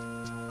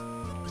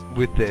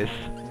with this.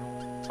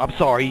 I'm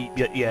sorry,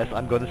 yes,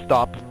 I'm going to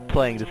stop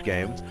playing this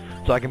game,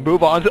 so I can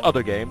move on to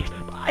other games.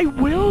 But I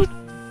will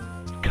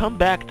come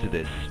back to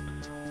this,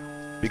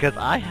 because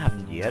I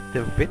haven't yet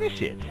to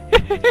finish it.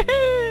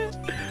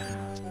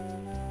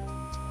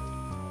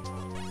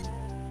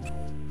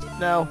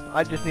 No,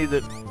 I just need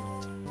to...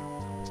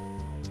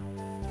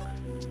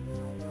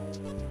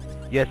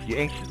 Yes, you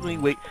anxiously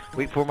wait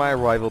for my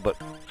arrival, but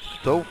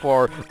so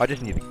far, I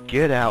just need to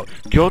get out,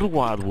 go to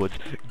Wildwoods,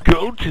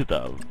 go to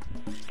the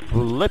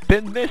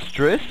flippin'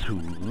 mistress, who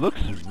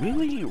looks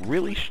really,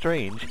 really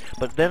strange,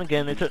 but then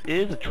again, it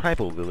is a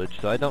tribal village,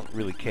 so I don't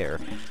really care,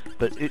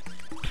 but it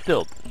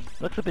still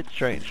looks a bit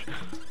strange.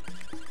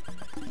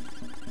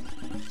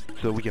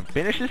 so we can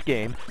finish this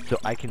game, so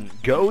I can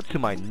go to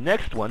my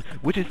next one,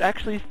 which is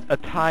actually a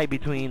tie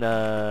between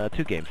 2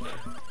 games.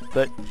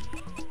 But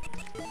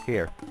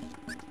here.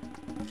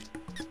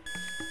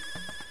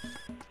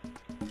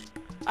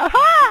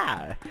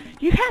 Aha!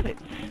 You have it!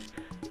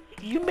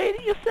 You made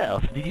it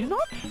yourself, did you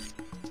not?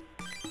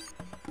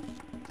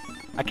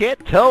 I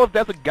can't tell if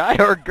that's a guy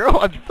or a girl,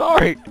 I'm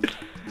sorry!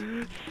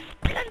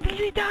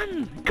 Splendidly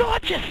done!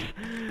 Gorgeous!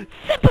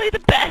 Simply the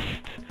best!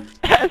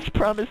 As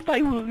promised,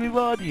 I will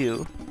reward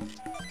you.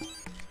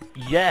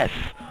 Yes!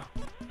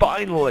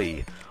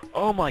 Finally!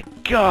 Oh my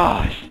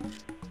gosh!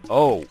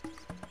 Oh.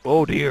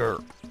 Oh dear.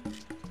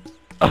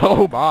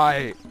 Oh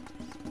my!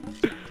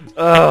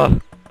 Oh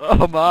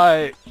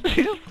my!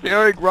 She's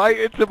staring right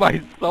into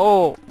my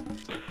soul!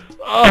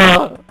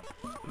 Oh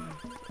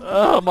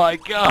my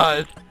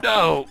gosh!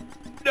 No!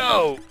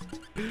 No!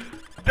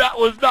 That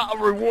was not a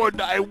reward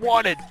that I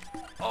wanted!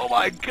 Oh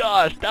my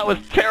gosh! That was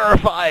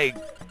terrifying!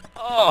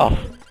 Oh!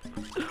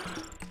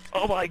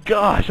 Oh my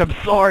gosh! I'm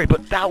sorry,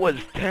 but that was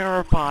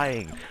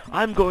terrifying!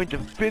 I'm going to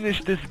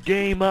finish this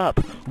game up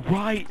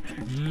right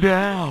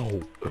now!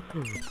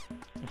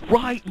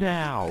 Right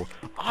now!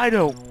 I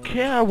don't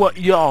care what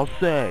y'all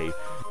say!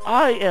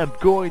 I am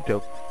going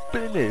to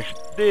finish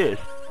this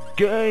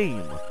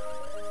game!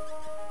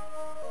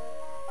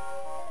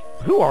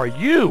 Who are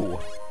you?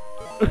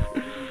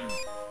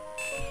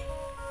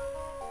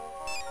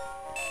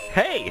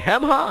 Hey,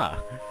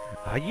 Hamha!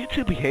 Are you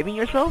two behaving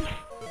yourselves?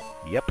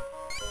 Yep.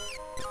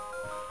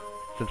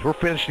 Since we're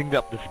finishing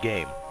up this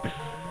game.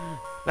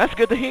 That's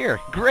good to hear!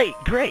 Great,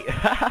 great!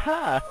 Ha ha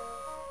ha!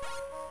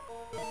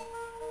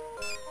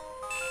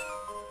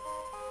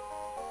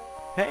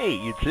 Hey,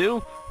 you two!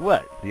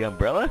 What, the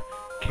umbrella?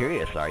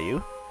 Curious, are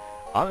you?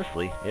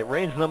 Honestly, it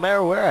rains no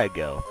matter where I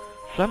go,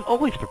 so I'm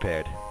always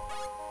prepared.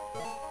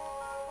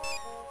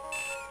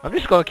 I'm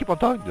just gonna keep on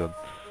talking to him.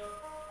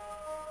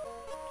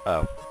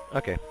 Oh,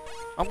 okay.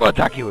 I'm gonna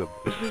attack you him.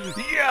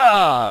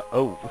 Yeah!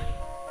 Oh.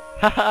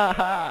 Ha ha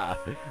ha!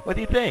 What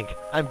do you think?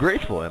 I'm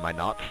graceful, am I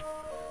not?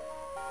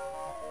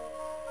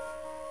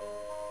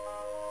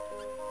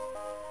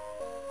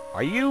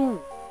 Are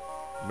you...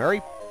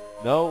 Mary...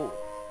 No...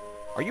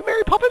 Are you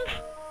Mary Poppins?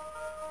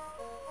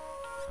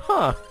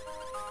 Huh.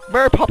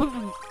 Mary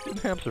Poppins in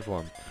hamster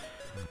form.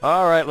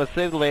 Alright, let's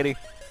save the lady.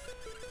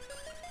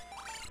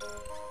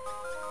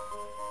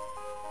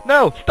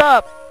 No!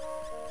 Stop!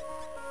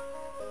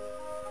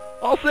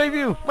 I'll save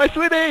you! My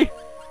sweetie!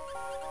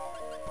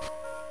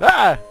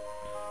 Ah!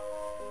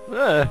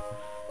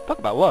 Talk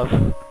about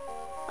love.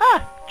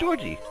 Ah!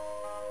 Georgie!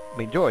 I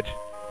mean George.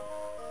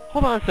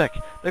 Hold on a sec.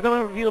 They're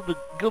gonna reveal the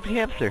guilty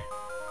hamster.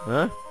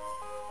 Huh?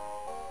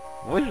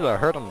 Voices are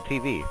heard on the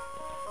TV.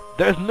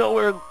 There's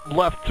nowhere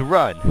left to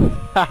run.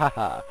 Ha ha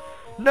ha.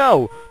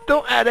 No!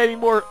 Don't add any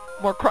more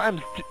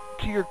crimes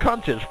to your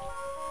conscience.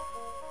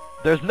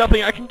 There's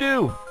nothing I can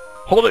do.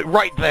 Hold it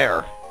right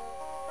there.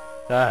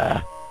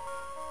 Ah.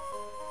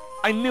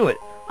 I knew it.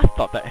 I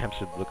thought that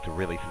hamster looked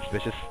really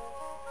suspicious.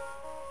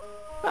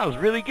 That was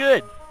really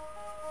good.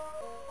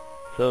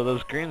 So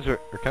those screams are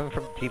coming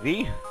from the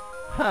TV?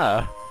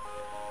 Huh.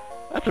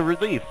 That's a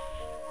relief.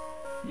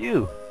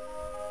 You.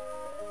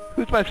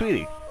 Who's my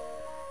sweetie?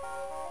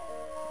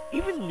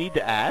 Even need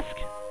to ask?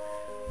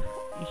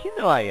 You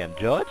know I am,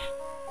 George.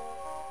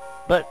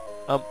 But,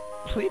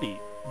 sweetie,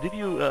 did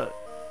you,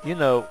 you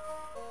know,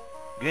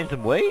 gain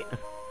some weight?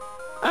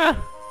 Ah,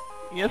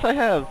 yes I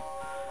have.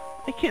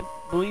 I can't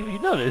believe you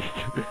noticed.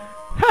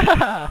 Ha ha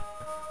ha!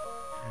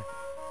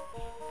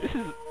 This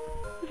is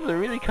a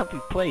really comfy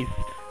place,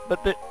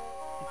 but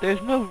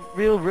there's no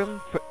real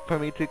room for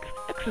me to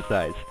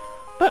exercise.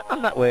 But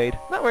I'm not worried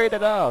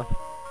at all.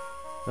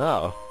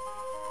 Oh.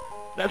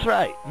 That's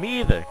right, me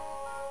either.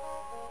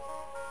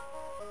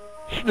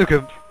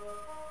 Snookums.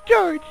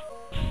 George!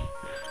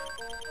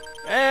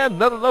 And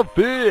none of them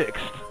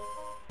fixed!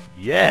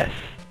 Yes!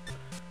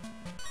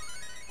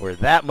 We're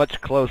that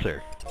much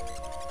closer.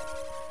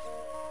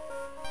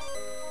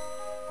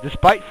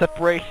 Despite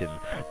separation,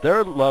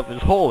 their love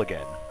is whole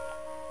again.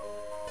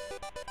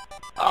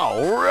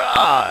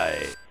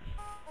 Alright!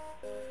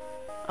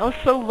 I was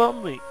so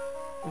lonely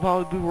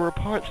while we were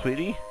apart,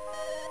 sweetie.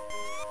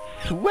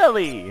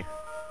 Swelly!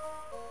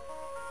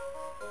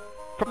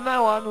 From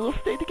now on, we'll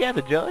stay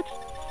together, George.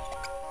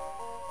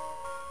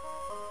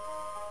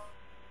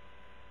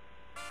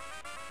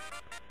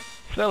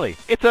 Swelly,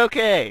 it's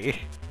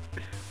okay!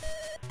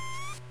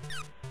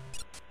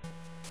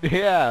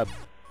 Yeah,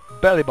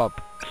 belly bump.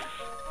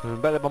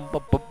 Belly bump,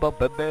 bump, bump,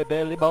 bump,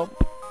 belly bump.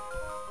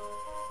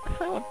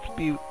 I want to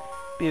be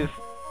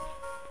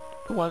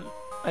the one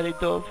I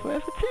adore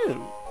forever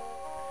too.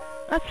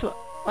 That's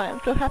why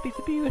I'm so happy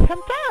to be with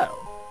Hamtaro.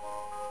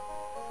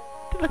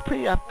 They look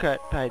pretty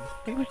occupied.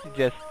 Maybe we should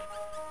just...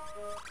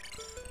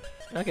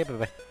 Okay,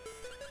 bye-bye.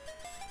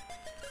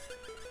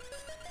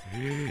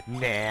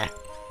 Nah.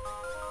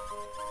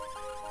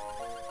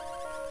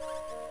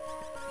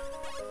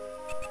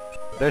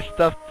 There's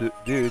stuffed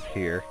dudes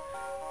here.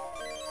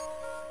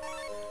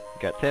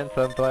 Got 10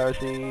 sunflower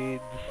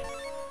seeds.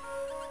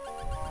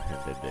 And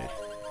then there's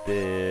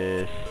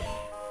this.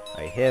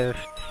 I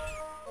hiffed.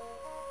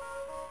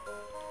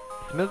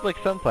 Smells like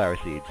sunflower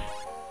seeds.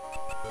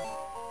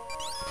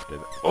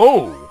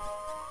 Oh!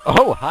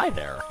 Oh, hi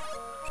there.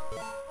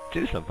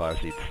 2 sunflower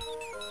seeds.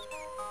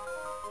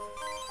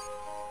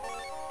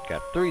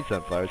 Got 3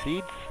 sunflower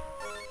seeds.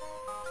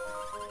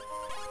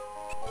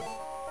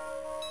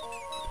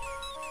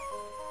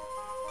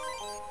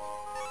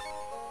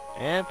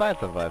 And 5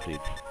 sunflower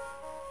seeds.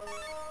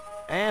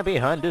 And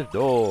behind this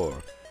door.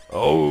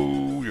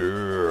 Oh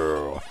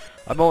yeah!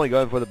 I'm only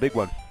going for the big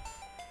one.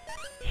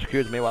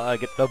 Excuse me while I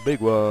get the big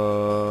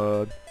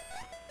one.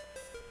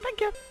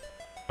 Thank you.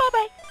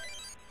 Bye-bye.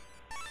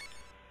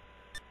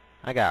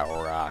 I got a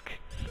rock.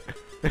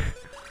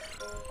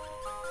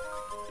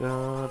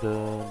 Dun,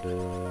 dun,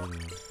 dun.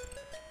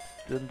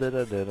 Dun, dun,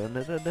 dun, dun, dun,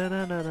 dun, dun,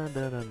 dun, dun,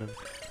 dun, dun.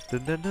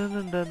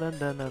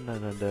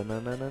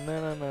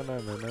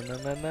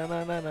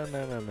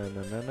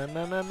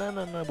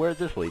 Where's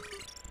this lead?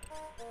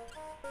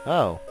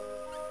 Oh.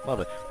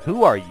 Mother.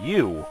 Who are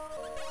you?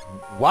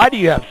 Why do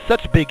you have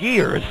such big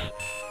ears?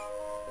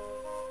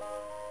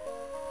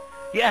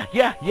 Yeah.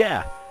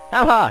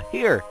 Haha,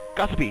 here.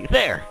 Gossipy,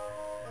 there.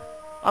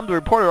 I'm the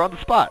reporter on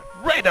the spot.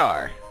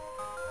 Radar!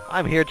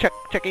 I'm here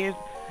checking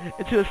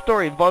into a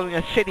story involving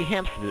a shady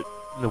hamster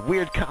in a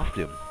weird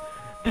costume.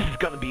 This is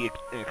gonna be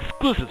an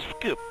exclusive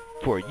scoop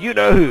for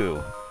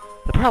you-know-who.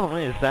 The problem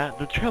is that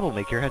the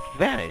troublemaker has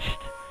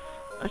vanished.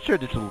 I'm sure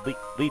this will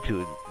lead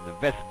to an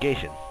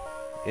investigation.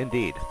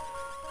 Indeed.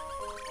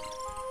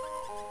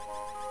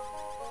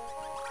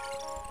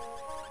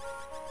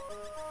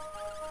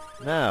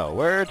 Now,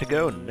 where to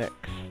go next?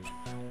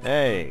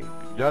 Hey,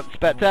 don't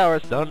spat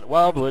towers, don't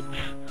wildwoods.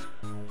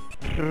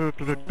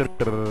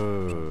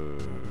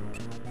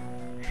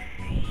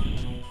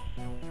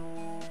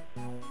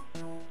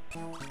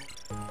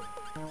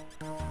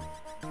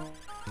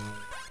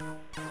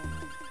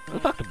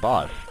 Let's talk to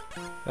boss. I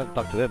haven't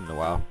talked to him in a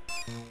while.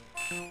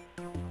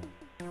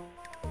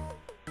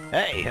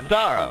 Hey,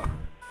 Hamtaro!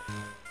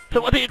 So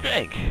what do you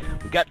think?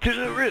 We got 2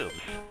 new rooms.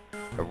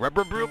 A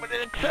rubber room and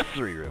an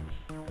accessory room.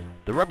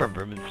 The rubber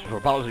room is for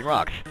polishing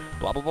rocks.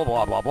 Blah blah blah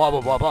blah blah blah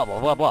blah blah blah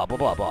blah blah blah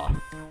blah blah.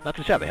 Not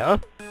too shabby, huh?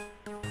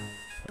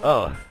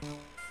 Oh.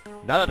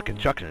 Now that the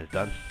construction is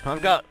done,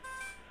 I've got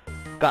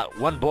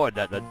 1 board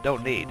that I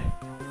don't need.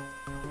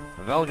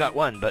 I've only got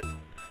 1, but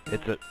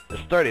it's a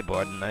sturdy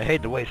board and I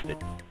hate to waste it.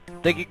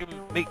 Think you can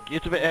make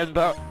use of it,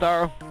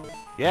 Hamtaro?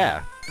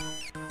 Yeah.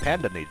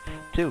 Panda needs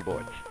 2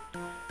 boards.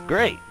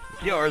 Great,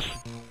 it's yours.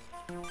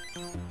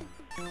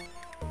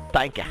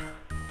 Thank ya.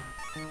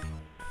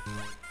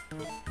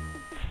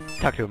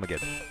 Talk to him again.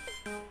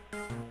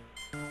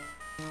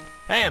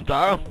 Hey,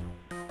 Hamtaro.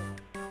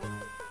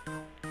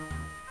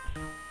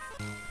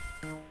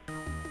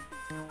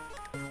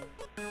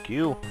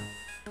 Q.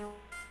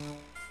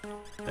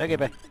 Okay,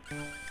 bye.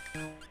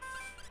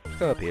 Let's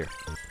go up here.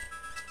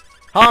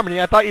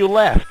 Harmony, I thought you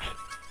left.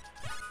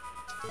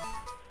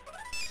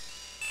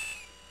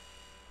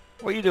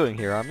 What are you doing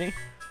here, Harmony?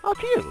 Oh,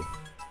 it's you.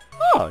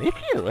 Oh, it's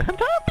you.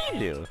 Hamtaro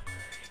Bijou.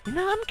 You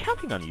know, I'm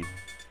counting on you.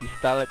 You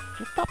starlet,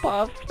 just stop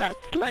off. That's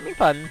slightly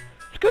fun.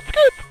 Scoot,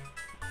 scoot.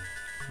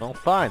 Well,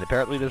 fine.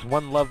 Apparently there's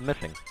 1 love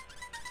missing.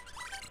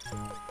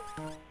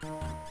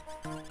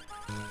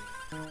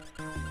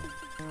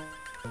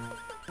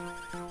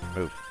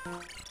 Move.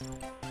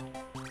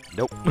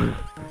 Nope.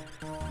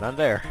 None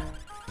there.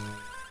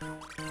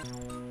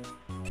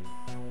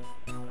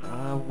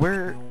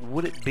 Where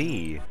would it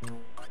be?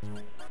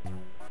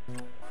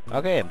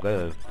 Okay, I'm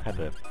gonna have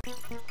to...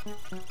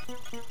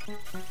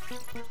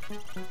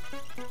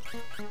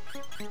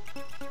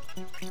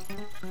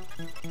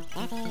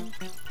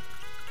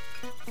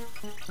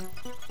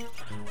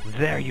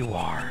 There you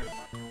are!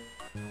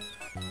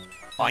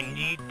 I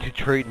need to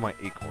trade my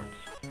acorns.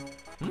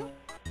 Hmm?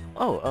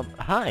 Oh,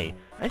 hi.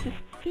 Nice to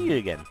see you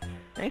again.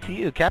 Thanks to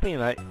you, Cappy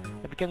and I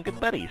have become good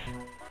buddies.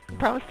 I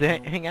promise to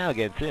hang out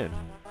again soon.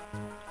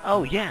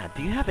 Oh yeah,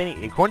 do you have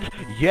any acorns?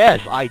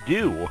 Yes, I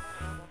do!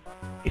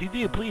 If you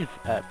do, please,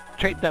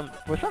 trade them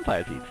for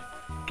sunflower seeds.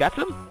 Got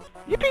some?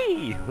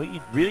 Yippee! Will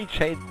you really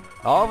trade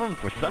all of them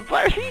for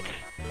sunflower seeds?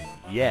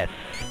 Yes.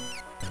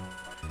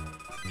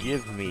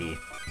 Give me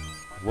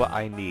what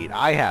I need.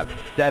 I have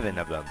 7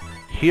 of them.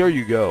 Here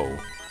you go.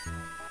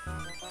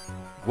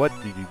 What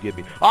did you give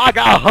me? Oh, I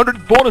got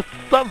 100 bonus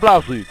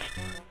sunflower seeds!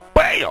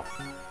 Bam!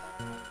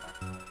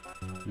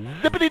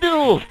 Zippity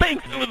doodles!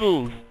 Thanks,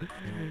 doodles!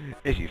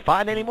 If you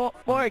find any more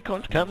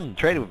acorns, come and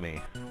trade it with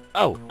me.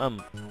 Oh,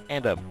 and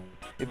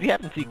if you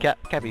happen to see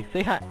Cappy,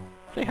 say hi.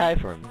 Say hi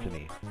for him to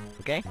me,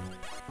 okay?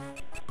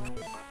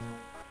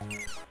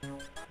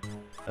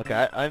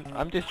 Okay,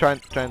 I'm just trying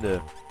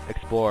to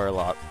explore a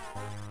lot,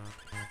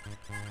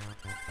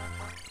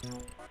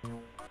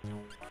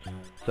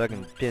 so I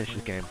can finish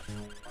this game.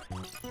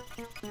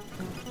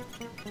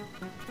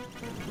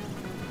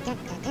 Dun,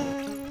 dun,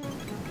 dun.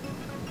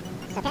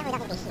 So apparently we're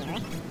not going to be here.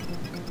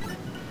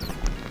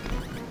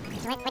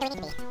 So where do we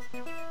need to be?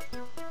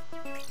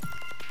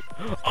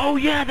 Oh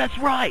yeah, that's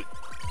right!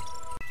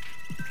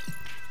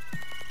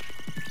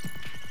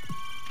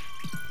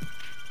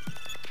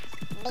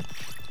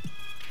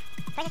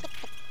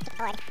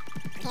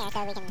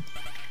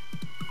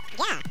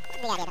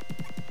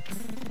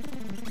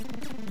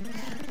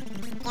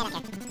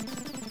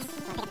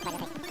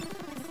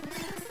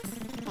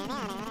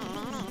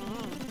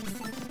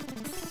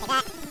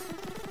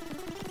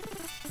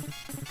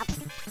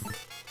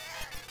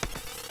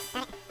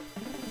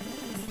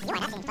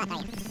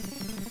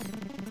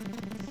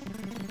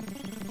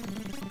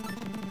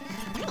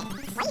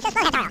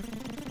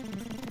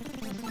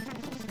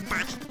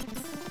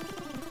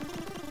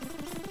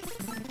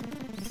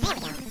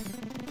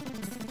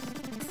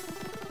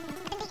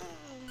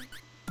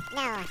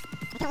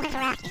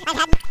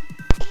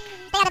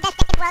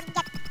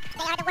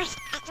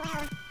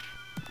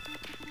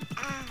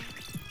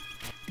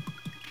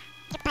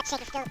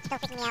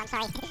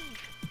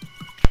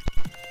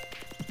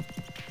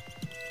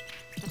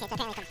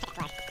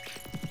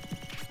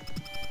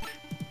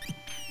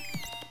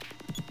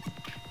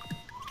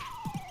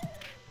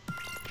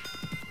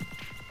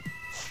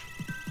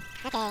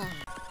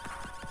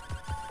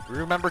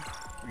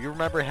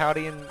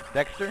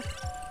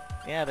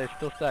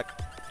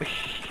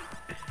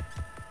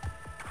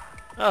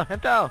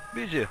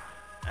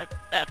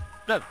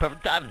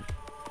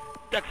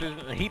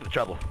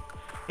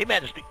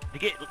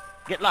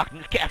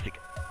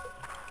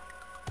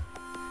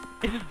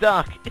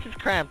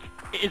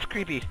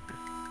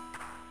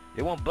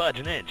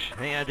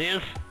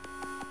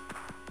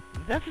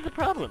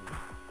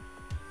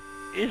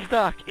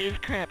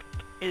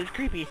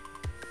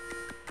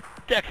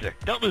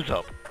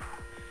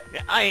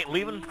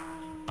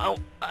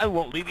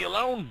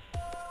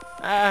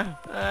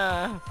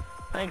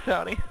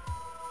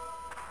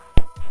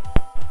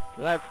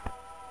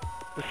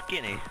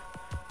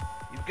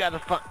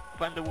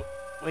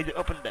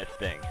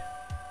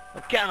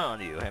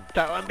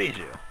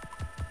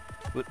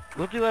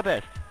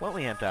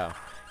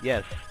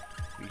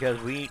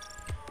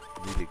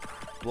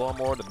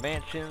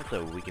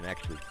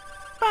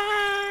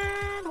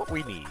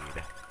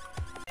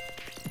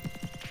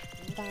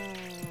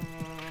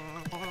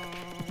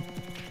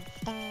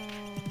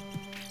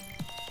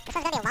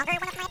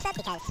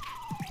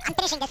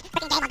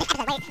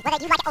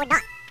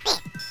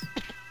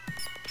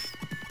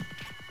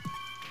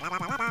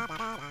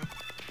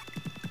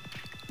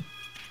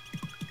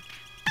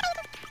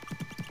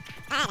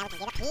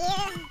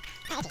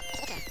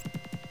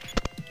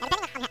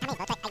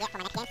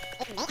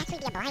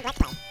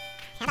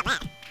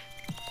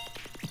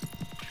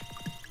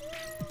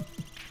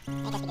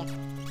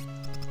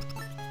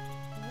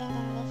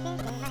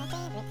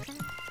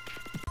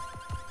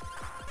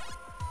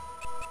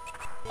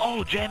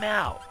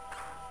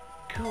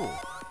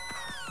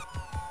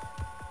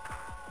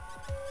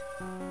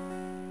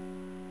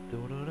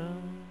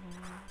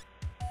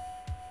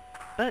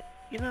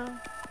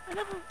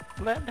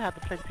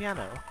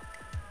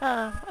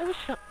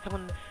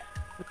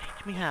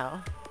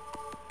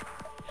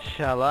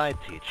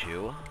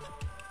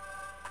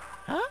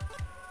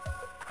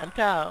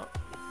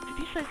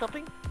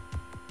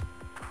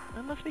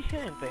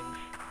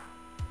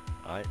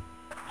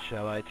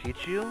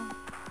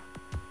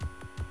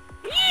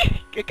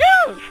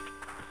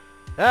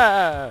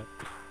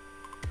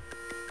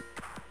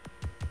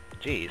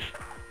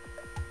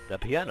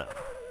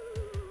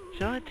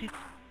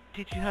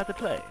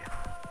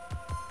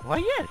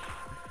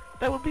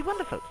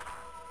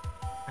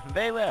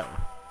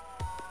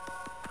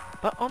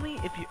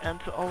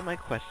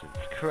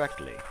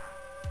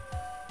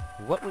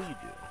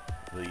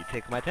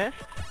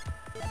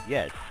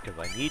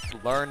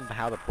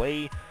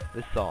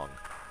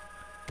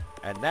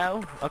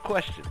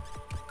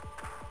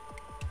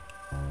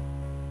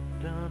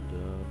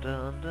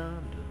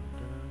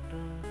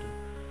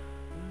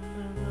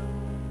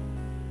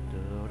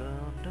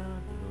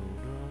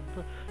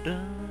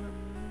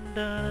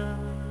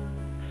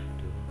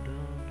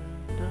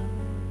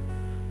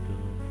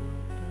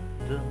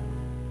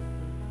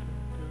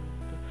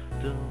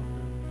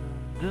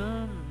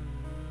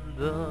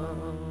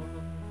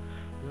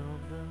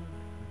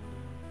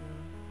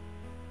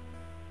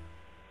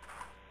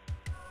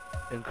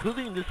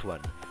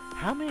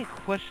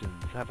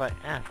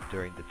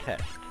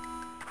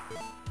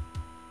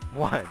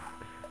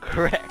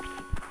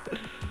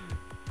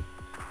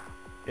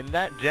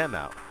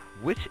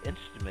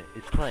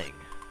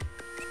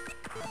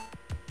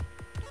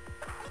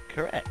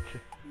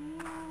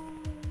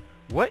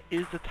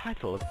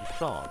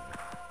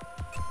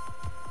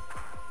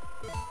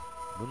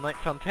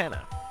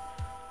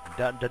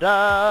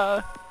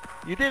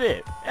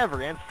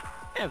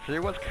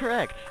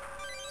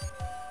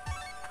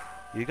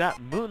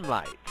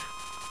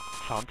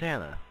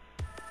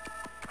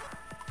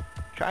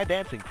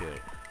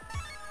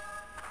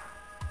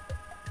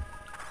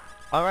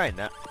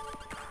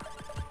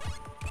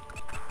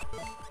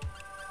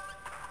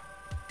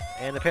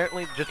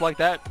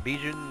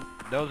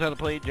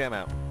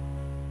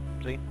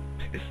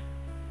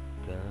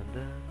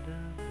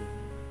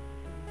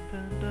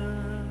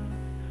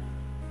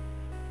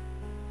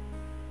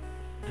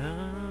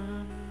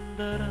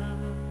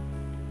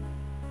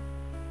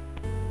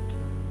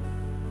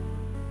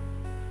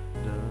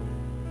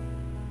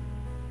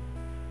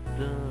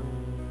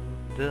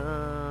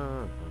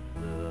 dun,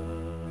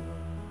 dun.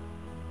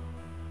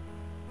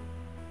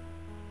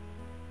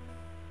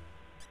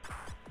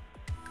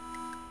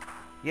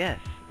 Yes,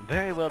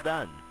 very well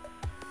done.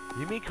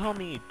 You may call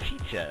me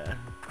teacher.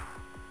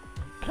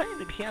 Playing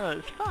the piano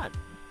is fun.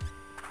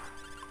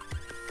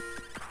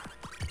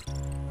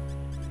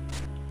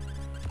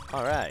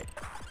 Alright.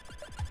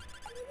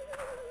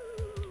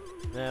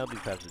 It'll be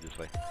faster this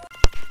way.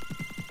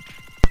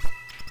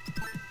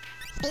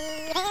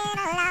 Speeding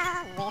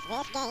along with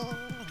this game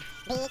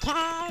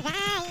because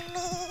I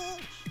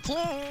need to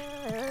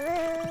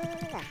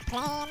play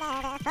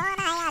another for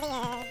my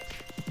audience.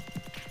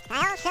 I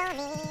also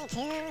need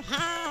to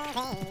have a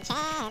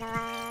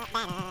channel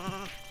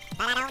banner, but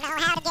I don't know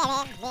how to get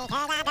it because I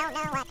don't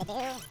know what to do.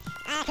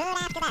 I could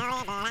ask about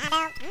it, but I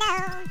don't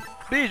know.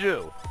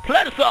 Bijou,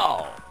 play the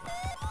song!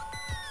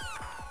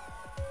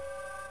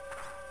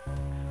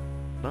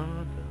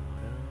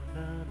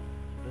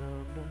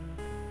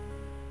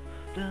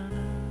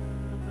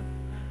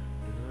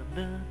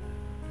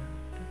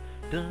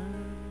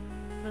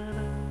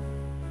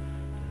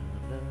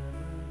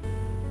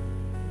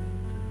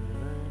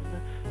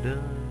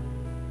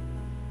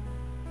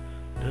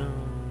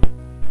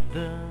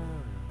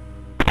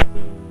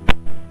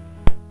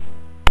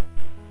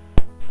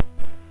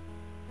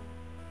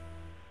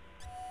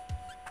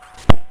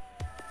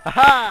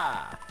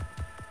 Ha-ha!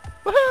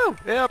 Woohoo!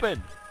 It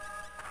opened!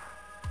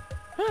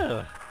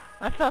 Whew.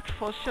 I thought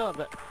for sure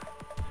that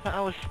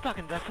I was stuck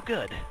in that for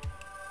good.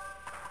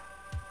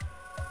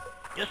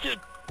 You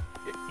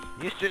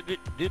should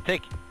do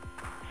take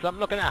some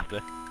looking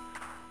after.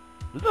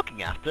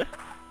 Looking after?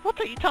 What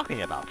are you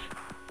talking about?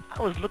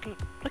 I was looking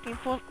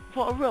for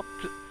a rope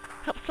to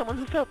help someone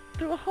who fell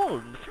through a hole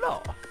in the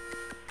floor.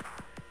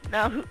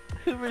 Now who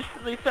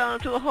recently fell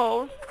into a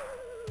hole?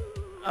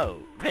 Oh,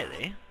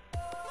 really?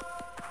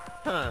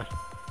 Huh.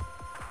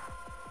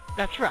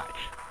 That's right.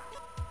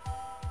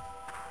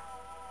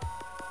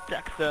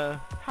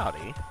 Dexter,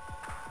 howdy.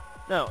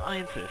 No, I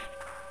insist.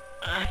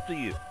 After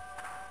you.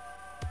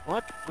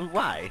 What?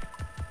 Why?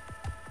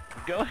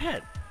 Go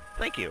ahead.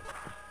 Thank you.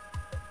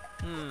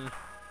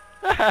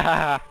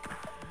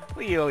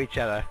 We owe each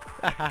other.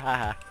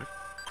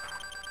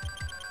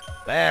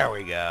 There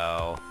we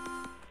go.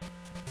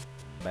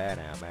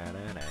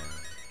 Ba-da-ba-da-da.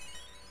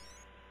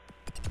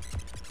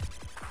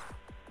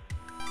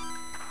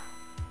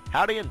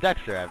 Howdy and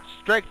Dexter have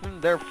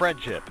strengthened their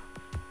friendship.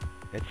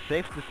 It's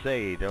safe to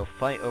say they'll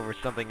fight over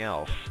something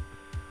else.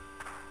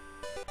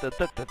 Boom.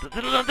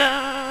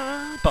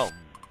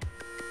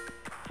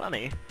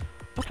 Funny,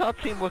 but our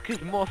teamwork is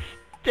more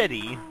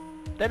steady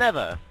than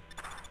ever.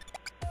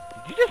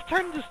 Did you just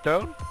turn into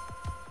stone?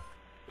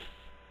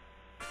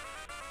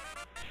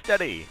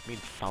 Steady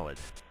means solid.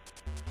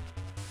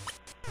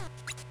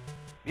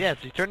 Yes,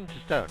 you turned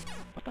into stone.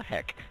 What the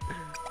heck?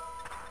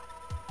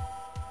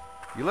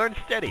 You learned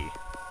steady.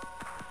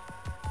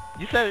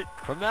 You said it.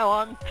 From now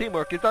on,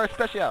 teamwork is our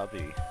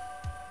specialty.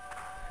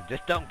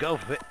 Just don't go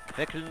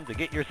fixing to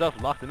get yourself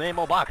locked in any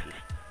more boxes.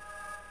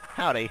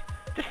 Howdy.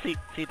 Just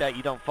see that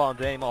you don't fall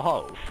into any more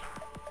holes.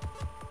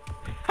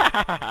 Ha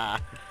ha ha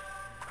ha!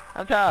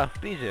 Hamtaro,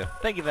 Bijou,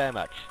 thank you very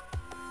much.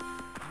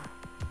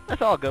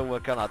 Let's all go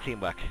work on our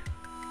teamwork.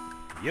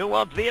 You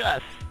won't beat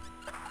us!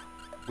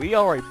 We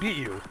already beat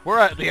you. We're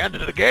at the end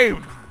of the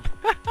game!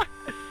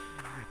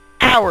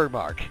 Hour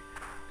mark!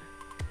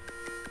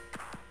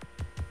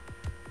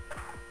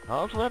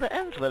 All's well that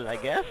ends well, I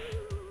guess.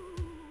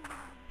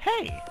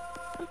 Hey!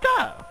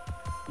 Hamtaro!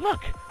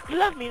 Look! The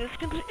love meter is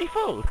completely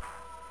full!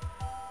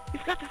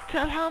 You've got to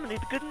tell Harmony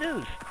the good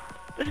news.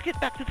 Let's get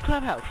back to the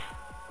clubhouse.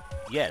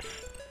 Yes.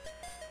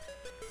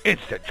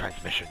 Instant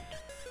transmission.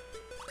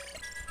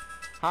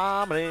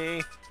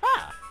 Harmony.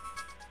 Ah.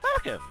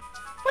 Welcome.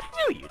 What's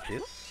new, you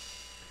two?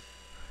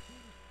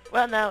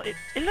 Well, now, it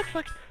looks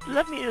like the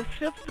love meter is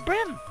filled to the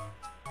brim.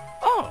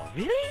 Oh,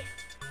 really?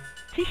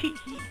 Hee hee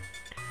hee.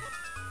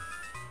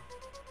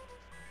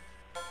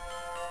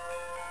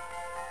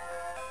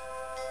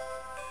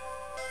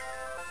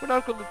 We're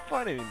not going to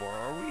fight anymore,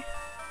 are we?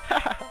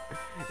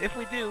 If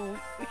we do,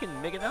 we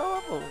can make it all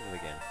over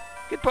again.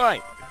 Good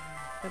point.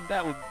 And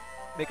that would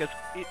make us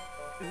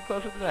even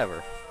closer than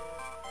ever.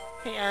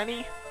 Hey,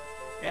 Annie.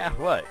 Yeah,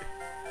 what?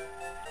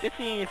 Just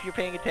seeing if you're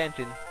paying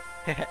attention.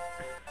 You're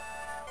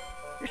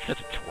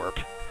such a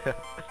twerp.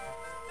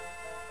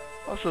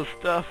 I'm so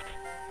stuffed.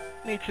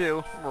 Me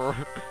too.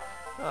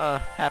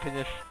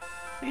 Happiness.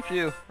 Me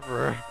too.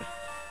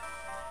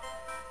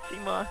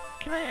 Seymour,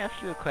 can I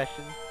ask you a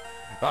question?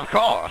 Of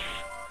course!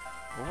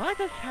 Why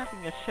does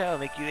having a shell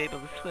make you able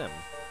to swim?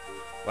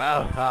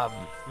 Well,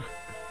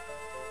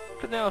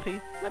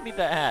 Penelope, let me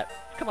that hat.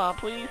 Come on,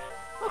 please.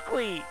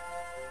 Oakley!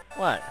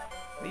 What?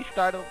 Are you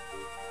startled?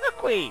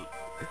 Oakley!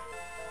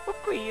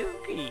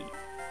 Oakley!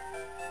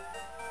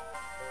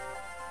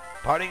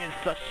 Parting is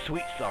such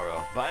sweet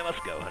sorrow, but I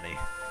must go, honey.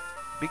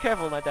 Be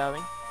careful, my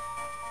darling.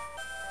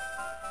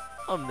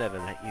 I'll never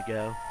let you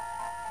go.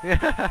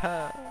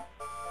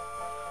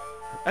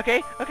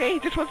 Okay,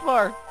 just once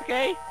more,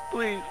 okay?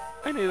 Please,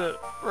 I need a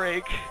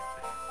break.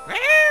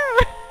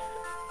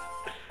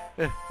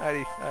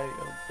 I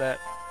that.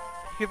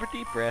 Give a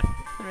deep breath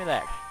and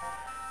relax.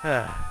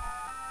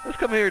 Let's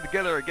come here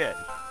together again.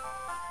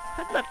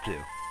 I'd love to.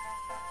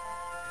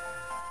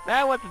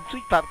 Now I want some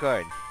sweet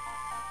popcorn.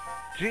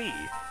 Gee,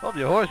 hold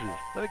your horses.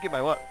 Let me get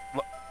my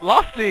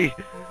Lofty!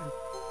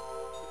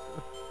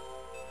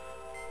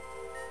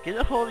 Get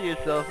a hold of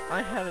yourself.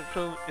 I have it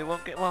so it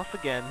won't get lost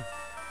again.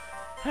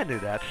 I knew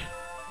that.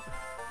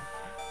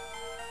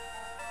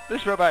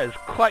 This robot is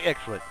quite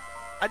excellent.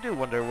 I do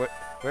wonder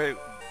where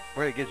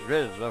it gets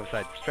rid of the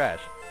oversized trash.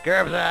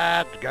 Garb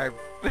that! Garb!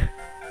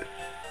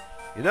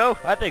 You know,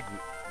 I think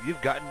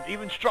you've gotten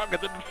even stronger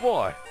than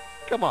before.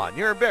 Come on,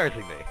 you're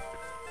embarrassing me.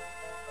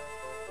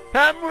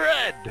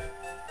 Hamred!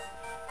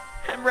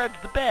 Hamred's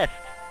the best.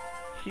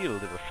 You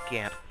little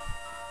scamp.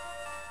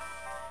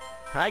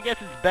 I guess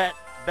it's bad.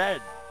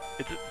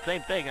 It's the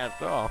same thing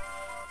after all.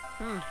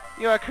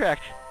 You are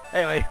correct.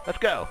 Anyway, let's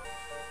go.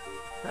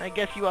 I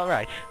guess you are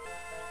right.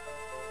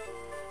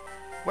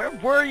 Where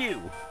were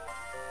you?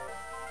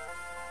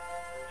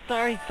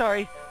 Sorry.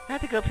 I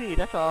had to go pee,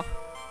 that's all.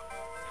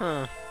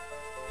 Huh.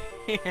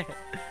 The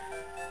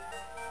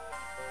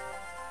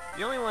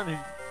only one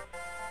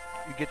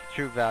who gets the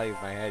true value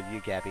of my head,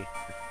 you, Cappy.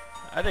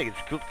 I think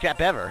it's the coolest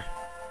cap ever.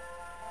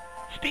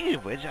 Speaking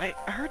of which, I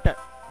heard that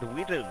the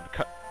winter of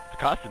the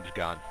costume's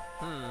gone.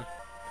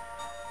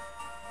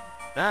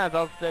 Now it's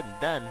all said and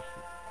done.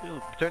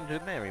 It'll turn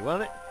into a memory,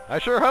 won't it? I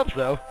sure hope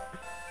so.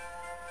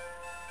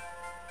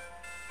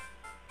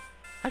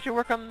 How's your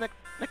work on the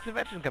next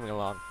invention coming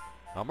along?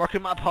 I'm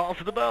working my paws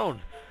to the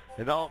bone.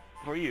 And all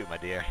for you, my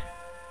dear.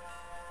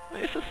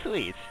 You're so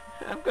sweet.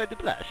 I'm going to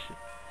blush.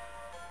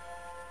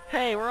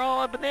 Hey, we're all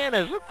on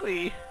bananas.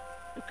 Looky.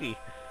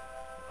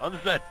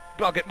 Understood.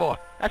 Bog, get more.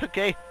 That's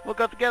okay. We'll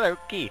go together.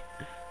 Okay.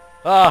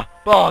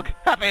 Bog.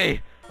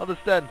 Happy.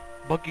 Understand.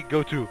 Monkey,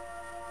 go to.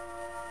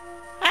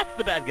 That's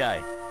the bad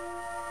guy.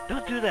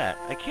 Don't do that.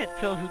 I can't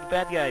tell who the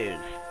bad guy is.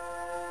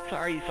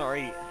 Sorry.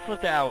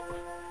 Slipped out.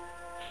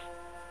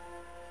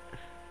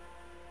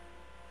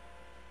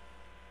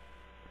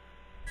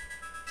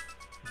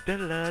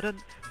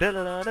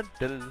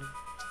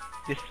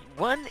 Just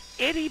one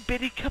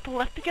itty-bitty couple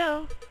left to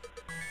go.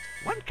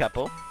 One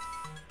couple?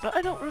 But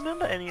I don't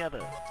remember any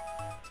other.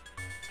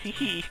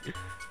 Hee.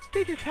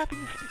 They just happen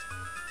to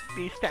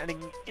be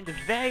standing in this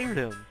very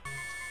room.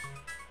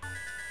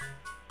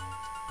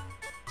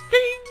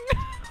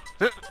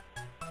 Ding!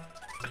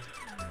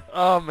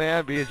 Oh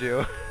man,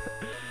 Bijou.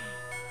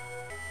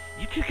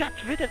 You two got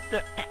rid of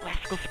that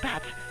rascal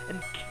Spat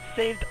and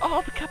saved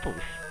all the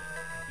couples.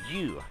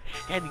 You,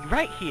 standing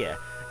right here,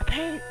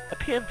 appear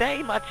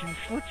very much in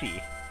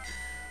swoochy.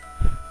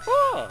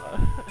 Oh,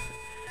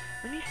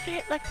 when you say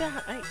it like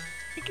that, I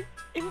get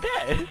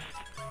embarrassed.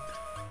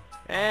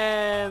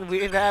 And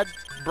we've had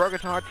broken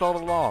hearts all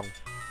along.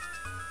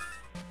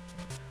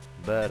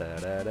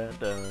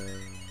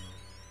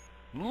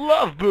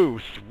 Love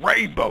boost,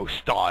 rainbow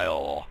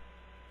style.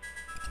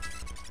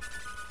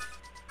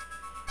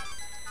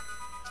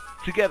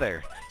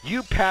 Together,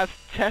 you pass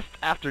test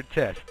after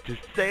test to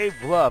save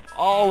love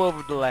all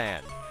over the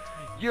land.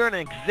 You're an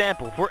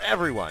example for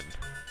everyone.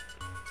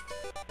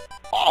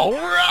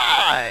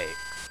 Alright!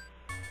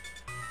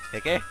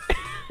 Okay?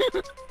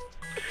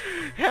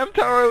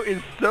 Hamtaro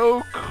is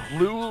so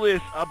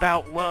clueless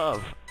about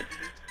love.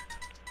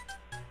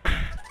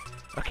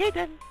 Okay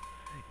then,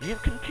 you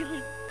continue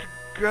to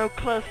grow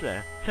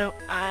closer, so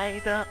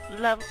I, the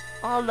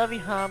all lovey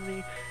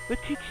harmony, will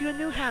teach you a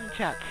new hand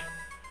chat.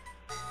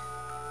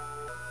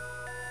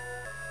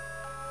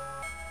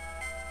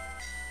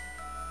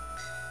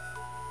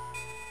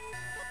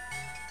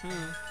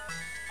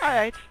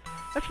 Alright,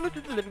 let's move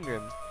to the living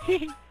room.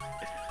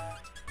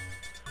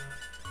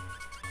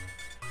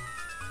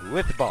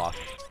 With boss.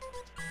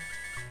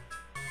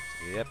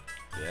 Yep,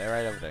 yeah,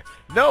 right over there.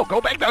 No, go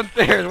back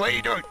downstairs! What are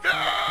you doing?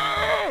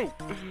 No!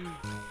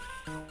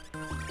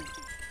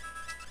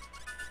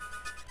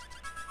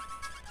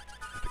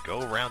 Have to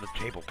go around the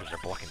table because they're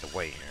blocking the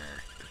way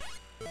here.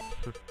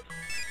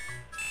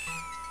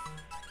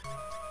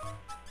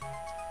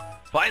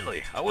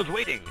 Finally, I was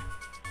waiting.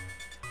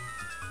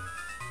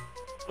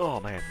 Oh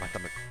man, my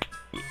stomach.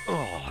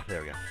 Oh,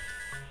 there we go.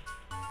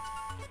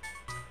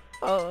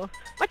 Oh,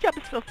 my job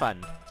is so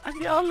fun. I'm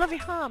the all lovey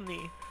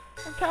harmony.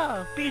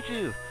 Hamtaro,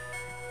 Bijou.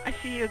 I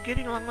see you're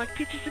getting along like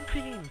peaches and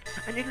cream,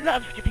 and your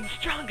love's getting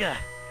stronger.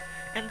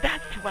 And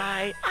that's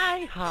why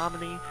I,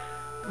 Harmony,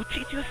 will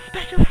teach you a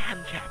special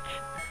hand chat.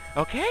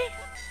 Okay?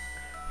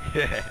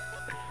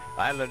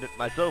 I learned it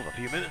myself a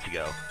few minutes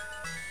ago.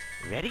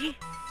 Ready?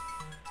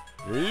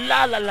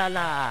 La la la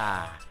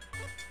la!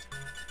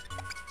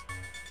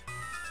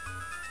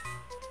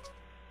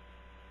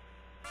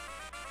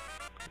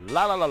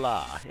 La la la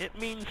la. It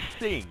means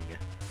sing.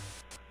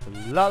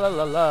 La la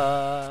la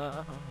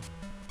la.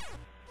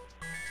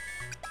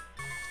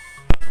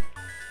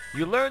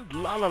 You learned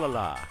la la la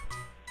la.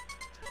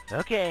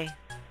 Okay.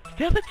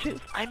 Tell the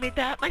truth, I made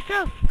that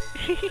myself.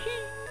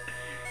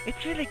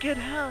 It's really good,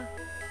 huh?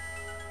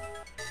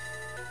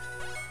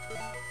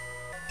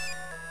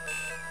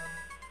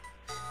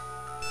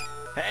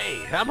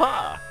 Hey,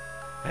 Hamha!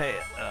 Hey,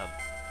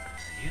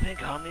 you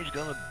think Omni's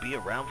gonna be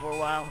around for a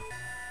while?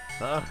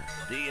 Huh?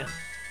 Do you?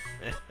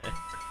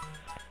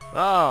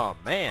 Oh,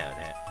 man.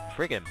 That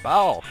freaking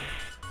boss.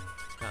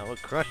 Now, we'll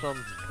crush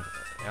some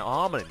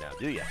Omni now,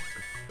 do ya?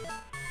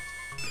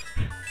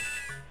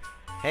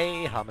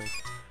 Hey, Omni.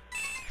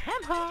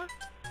 Hamha!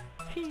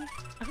 Gee,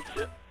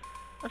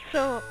 I'm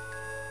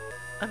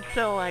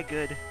so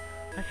good.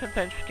 I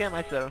sometimes scare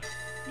myself.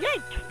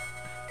 Yank!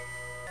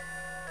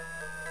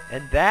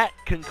 And that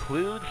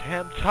concludes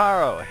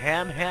Hamtaro,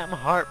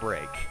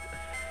 Heartbreak.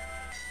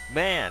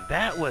 Man,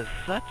 that was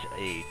such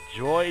a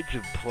joy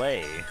to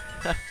play.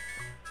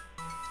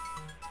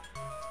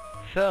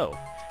 So,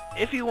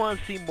 if you want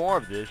to see more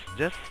of this,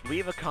 just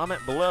leave a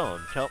comment below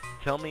and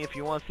tell me if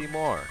you want to see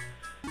more.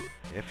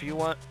 If you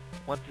want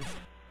to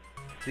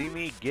see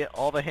me get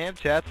all the ham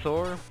chats,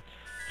 or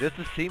just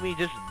to see me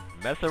just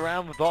mess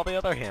around with all the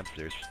other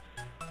hamsters.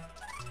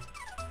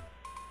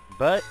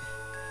 But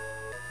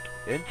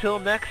until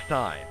next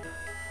time,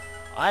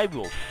 I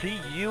will see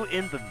you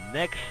in the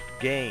next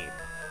game.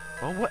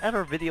 Or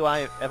whatever video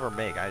I ever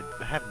make, I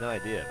have no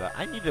idea, but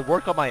I need to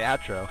work on my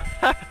outro.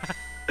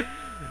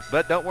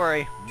 But don't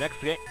worry, next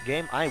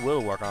game I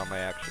will work on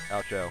my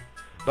outro.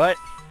 But,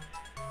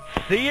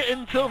 see you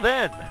until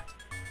then!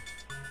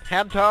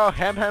 Hamtaro,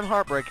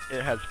 Heartbreak,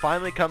 it has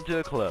finally come to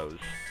a close.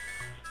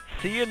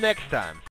 See you next time.